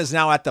tying run is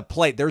now at the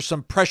plate. There's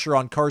some pressure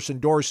on Carson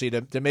Dorsey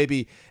to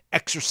maybe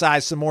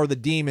exercise some more of the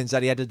demons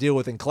that he had to deal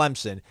with in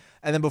Clemson.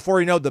 And then before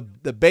you know, the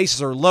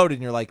bases are loaded,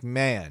 and you're like,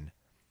 man,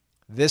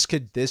 this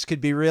could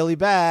be really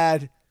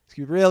bad. This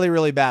could be really,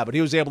 really bad. But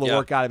he was able to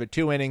work out of it.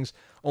 2 innings,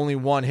 only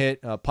 1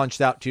 hit,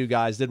 punched out 2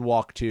 guys, did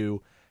walk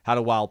 2, had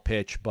a wild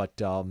pitch.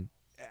 But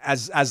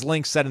as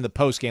Link said in the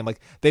postgame, like,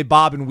 they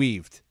bob and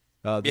weaved.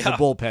 The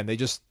bullpen.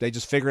 They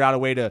just figured out a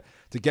way to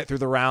get through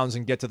the rounds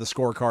and get to the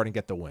scorecard and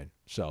get the win.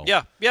 So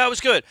yeah, it was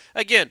good.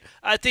 Again,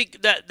 I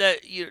think that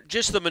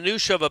just the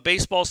minutia of a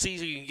baseball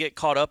season, you can get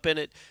caught up in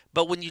it.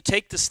 But when you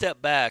take the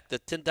step back, the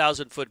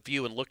 10,000-foot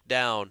view, and look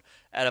down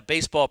at a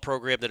baseball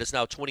program that is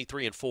now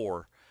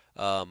 23-4,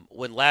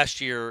 when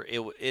last year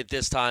at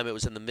this time it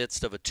was in the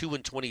midst of a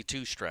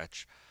 2-22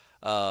 stretch.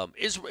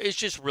 It's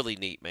just really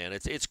neat, man.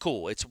 It's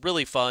cool. It's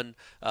really fun.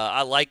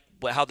 I like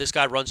how this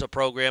guy runs a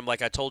program.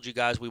 Like I told you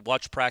guys, we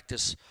watched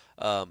practice.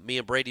 Me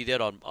and Brady did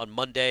on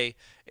Monday,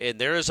 and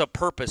there is a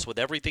purpose with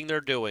everything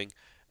they're doing.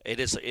 It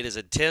is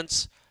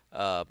intense,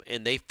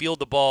 and they field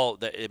the ball.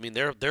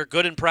 They're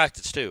good in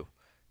practice too,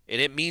 and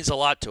it means a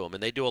lot to them.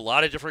 And they do a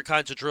lot of different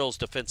kinds of drills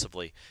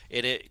defensively,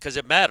 and because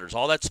it matters.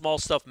 All that small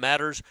stuff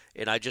matters,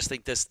 and I just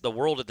think the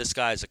world of this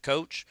guy as a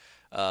coach.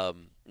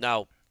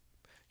 Now,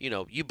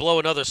 you blow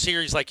another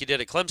series like you did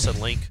at Clemson,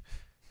 Link,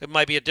 it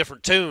might be a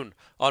different tune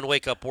on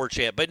Wake Up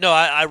Warchant. But no,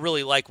 I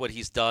really like what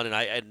he's done,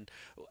 and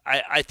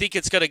I think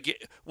it's going to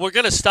we're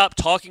going to stop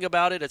talking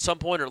about it at some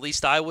point, or at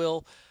least I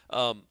will,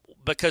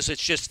 because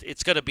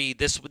it's going to be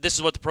this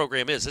is what the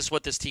program is. This is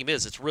what this team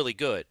is. It's really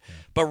good.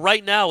 But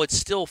right now it's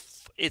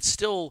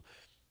still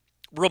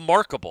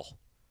remarkable.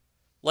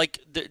 Like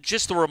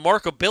just the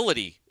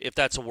remarkability, if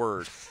that's a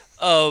word,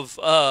 of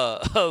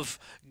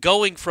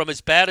going from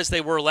as bad as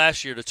they were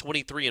last year to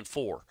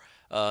 23-4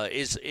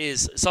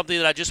 is something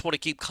that I just want to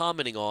keep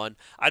commenting on.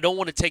 I don't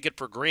want to take it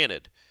for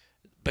granted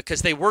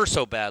because they were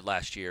so bad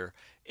last year,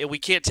 and we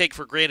can't take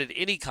for granted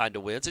any kind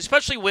of wins,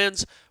 especially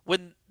wins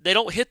when they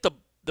don't hit the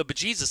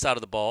bejesus out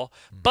of the ball,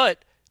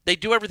 but they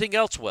do everything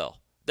else well.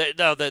 They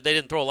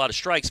didn't throw a lot of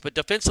strikes, but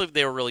defensively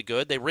they were really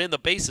good. They ran the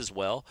bases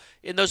well,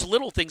 and those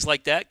little things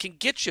like that can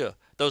get you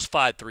those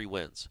 5-3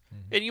 wins.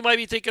 And you might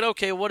be thinking,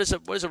 okay, what does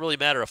it really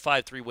matter, a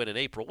 5-3 win in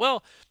April?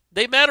 Well,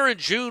 they matter in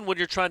June when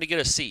you're trying to get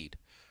a seed.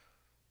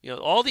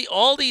 All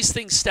these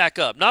things stack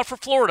up. Not for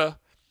Florida.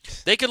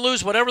 They can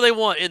lose whatever they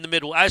want in the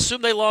midweek. I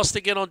assume they lost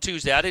again on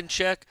Tuesday. I didn't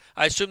check.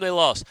 I assume they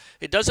lost.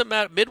 It doesn't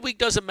matter. Midweek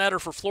doesn't matter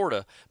for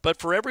Florida, but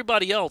for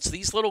everybody else,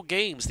 these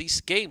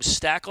games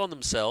stack on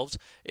themselves,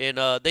 and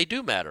they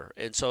do matter.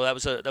 And so that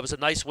was a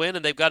nice win,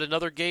 and they've got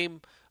another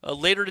game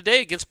later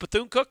today against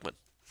Bethune-Cookman.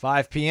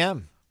 5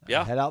 p.m.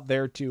 Yeah. Head out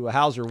there to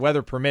Hauser,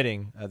 weather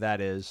permitting,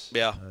 that is.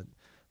 Yeah.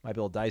 Might be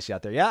a little dicey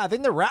out there. Yeah, I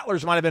think the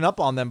Rattlers might have been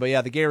up on them, but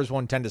yeah, the Gators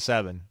won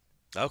 10-7.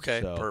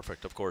 Okay, So,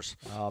 perfect, of course.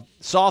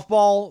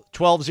 Softball,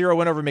 12-0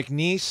 win over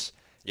McNeese.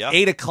 Yeah.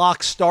 8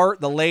 o'clock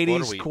start. The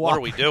ladies. What are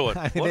we doing?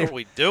 What are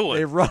we doing?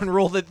 They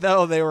ruled it,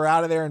 though. They were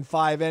out of there in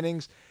 5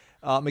 innings.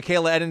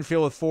 Michaela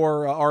Edenfield with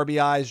 4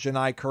 RBIs.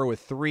 Janai Kerr with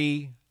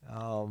 3.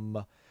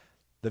 The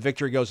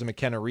victory goes to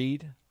McKenna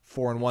Reed,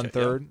 4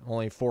 1/3. Yeah.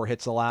 Only 4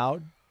 hits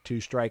allowed, 2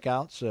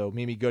 strikeouts. So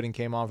Mimi Gooden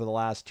came on for the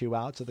last 2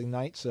 outs of the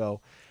night.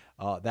 So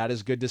that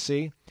is good to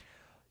see.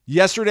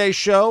 Yesterday's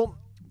show,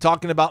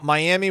 talking about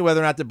Miami, whether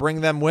or not to bring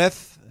them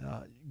with,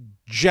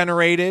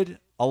 generated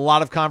a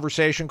lot of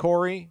conversation,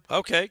 Corey.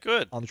 Okay,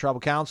 good. On the Tribal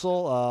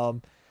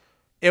Council.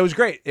 It was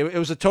great. It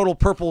was a total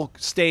Purple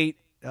State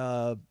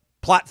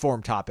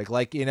platform topic.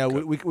 Like,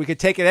 we could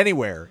take it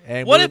anywhere.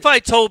 And what if I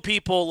told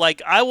people,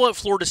 like, I want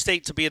Florida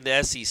State to be in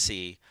the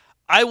SEC?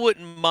 I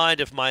wouldn't mind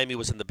if Miami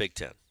was in the Big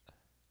Ten.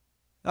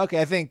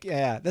 Okay, I think,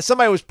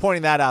 somebody was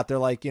pointing that out. They're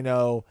like,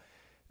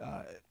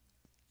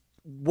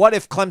 what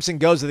if Clemson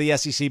goes to the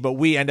SEC, but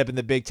we end up in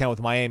the Big Ten with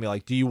Miami?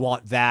 Like, do you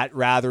want that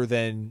rather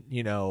than,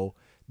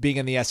 being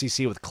in the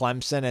SEC with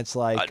Clemson? It's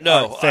like,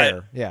 no,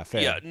 fair.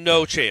 Fair. Yeah,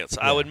 no chance.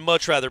 Yeah. I would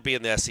much rather be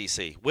in the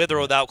SEC. With or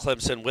without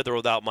Clemson, with or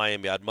without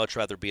Miami, I'd much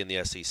rather be in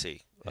the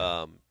SEC.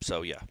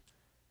 So, yeah.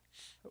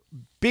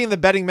 Being the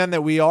betting men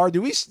that we are,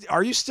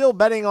 are you still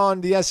betting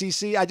on the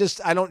SEC?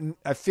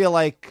 I feel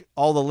like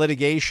all the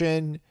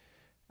litigation,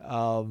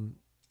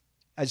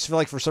 I just feel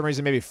like for some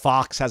reason maybe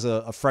Fox has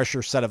a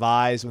fresher set of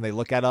eyes when they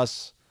look at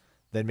us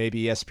than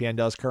maybe ESPN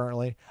does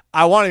currently.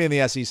 I want to be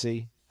in the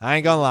SEC. I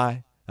ain't going to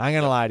lie. I ain't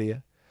going to lie to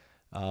you.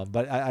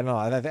 But I don't know.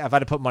 If I had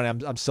to put money,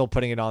 I'm still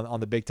putting it on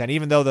the Big Ten,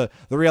 even though the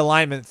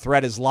realignment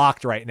thread is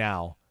locked right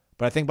now.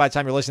 But I think by the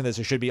time you're listening to this,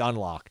 it should be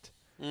unlocked.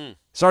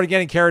 Started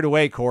getting carried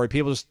away, Corey.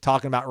 People just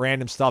talking about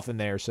random stuff in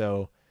there.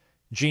 So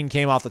Gene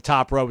came off the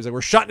top rope. He was like,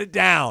 we're shutting it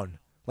down.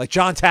 Like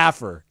John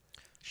Taffer.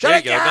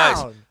 Shut it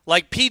down. Nice.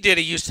 Like P.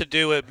 Diddy used to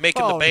do it,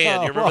 Making the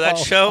Band. No, you remember that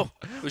show?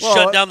 It was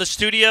shutting down the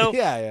studio?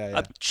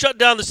 Yeah. Shut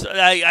down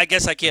the I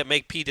guess I can't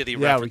make P. Diddy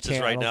references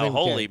right now.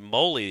 Holy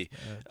moly.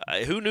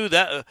 Who knew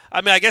that?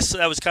 I mean, I guess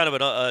that was kind of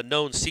a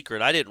known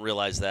secret. I didn't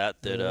realize that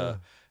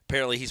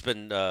apparently he's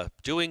been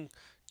doing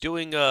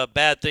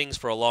bad things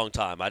for a long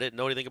time. I didn't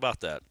know anything about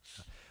that.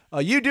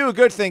 You do a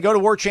good thing. Go to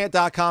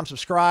warchant.com,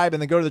 subscribe,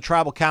 and then go to the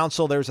Tribal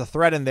Council. There's a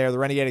thread in there, the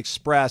Renegade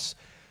Express.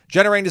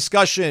 Generating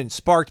discussion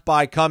sparked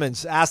by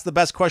Cummins. Ask the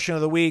best question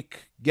of the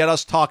week. Get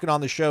us talking on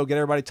the show. Get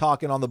everybody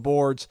talking on the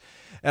boards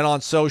and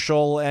on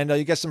social. And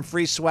you get some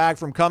free swag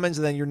from Cummins,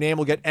 and then your name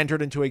will get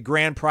entered into a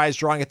grand prize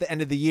drawing at the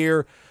end of the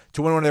year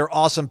to win one of their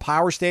awesome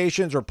power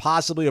stations or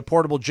possibly a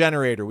portable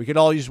generator. We could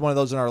all use one of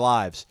those in our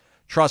lives.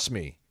 Trust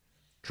me.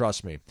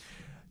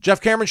 Jeff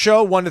Cameron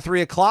Show, 1 to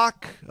 3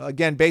 o'clock.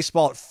 Again,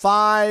 baseball at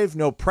 5.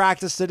 No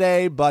practice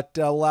today, but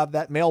we'll have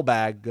that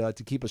mailbag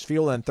to keep us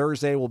fueled. And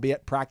Thursday, we'll be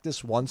at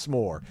practice once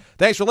more.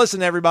 Thanks for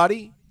listening,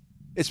 everybody.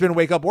 It's been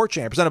Wake Up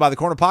Warchant, presented by the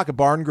Corner Pocket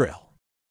Bar and Grill.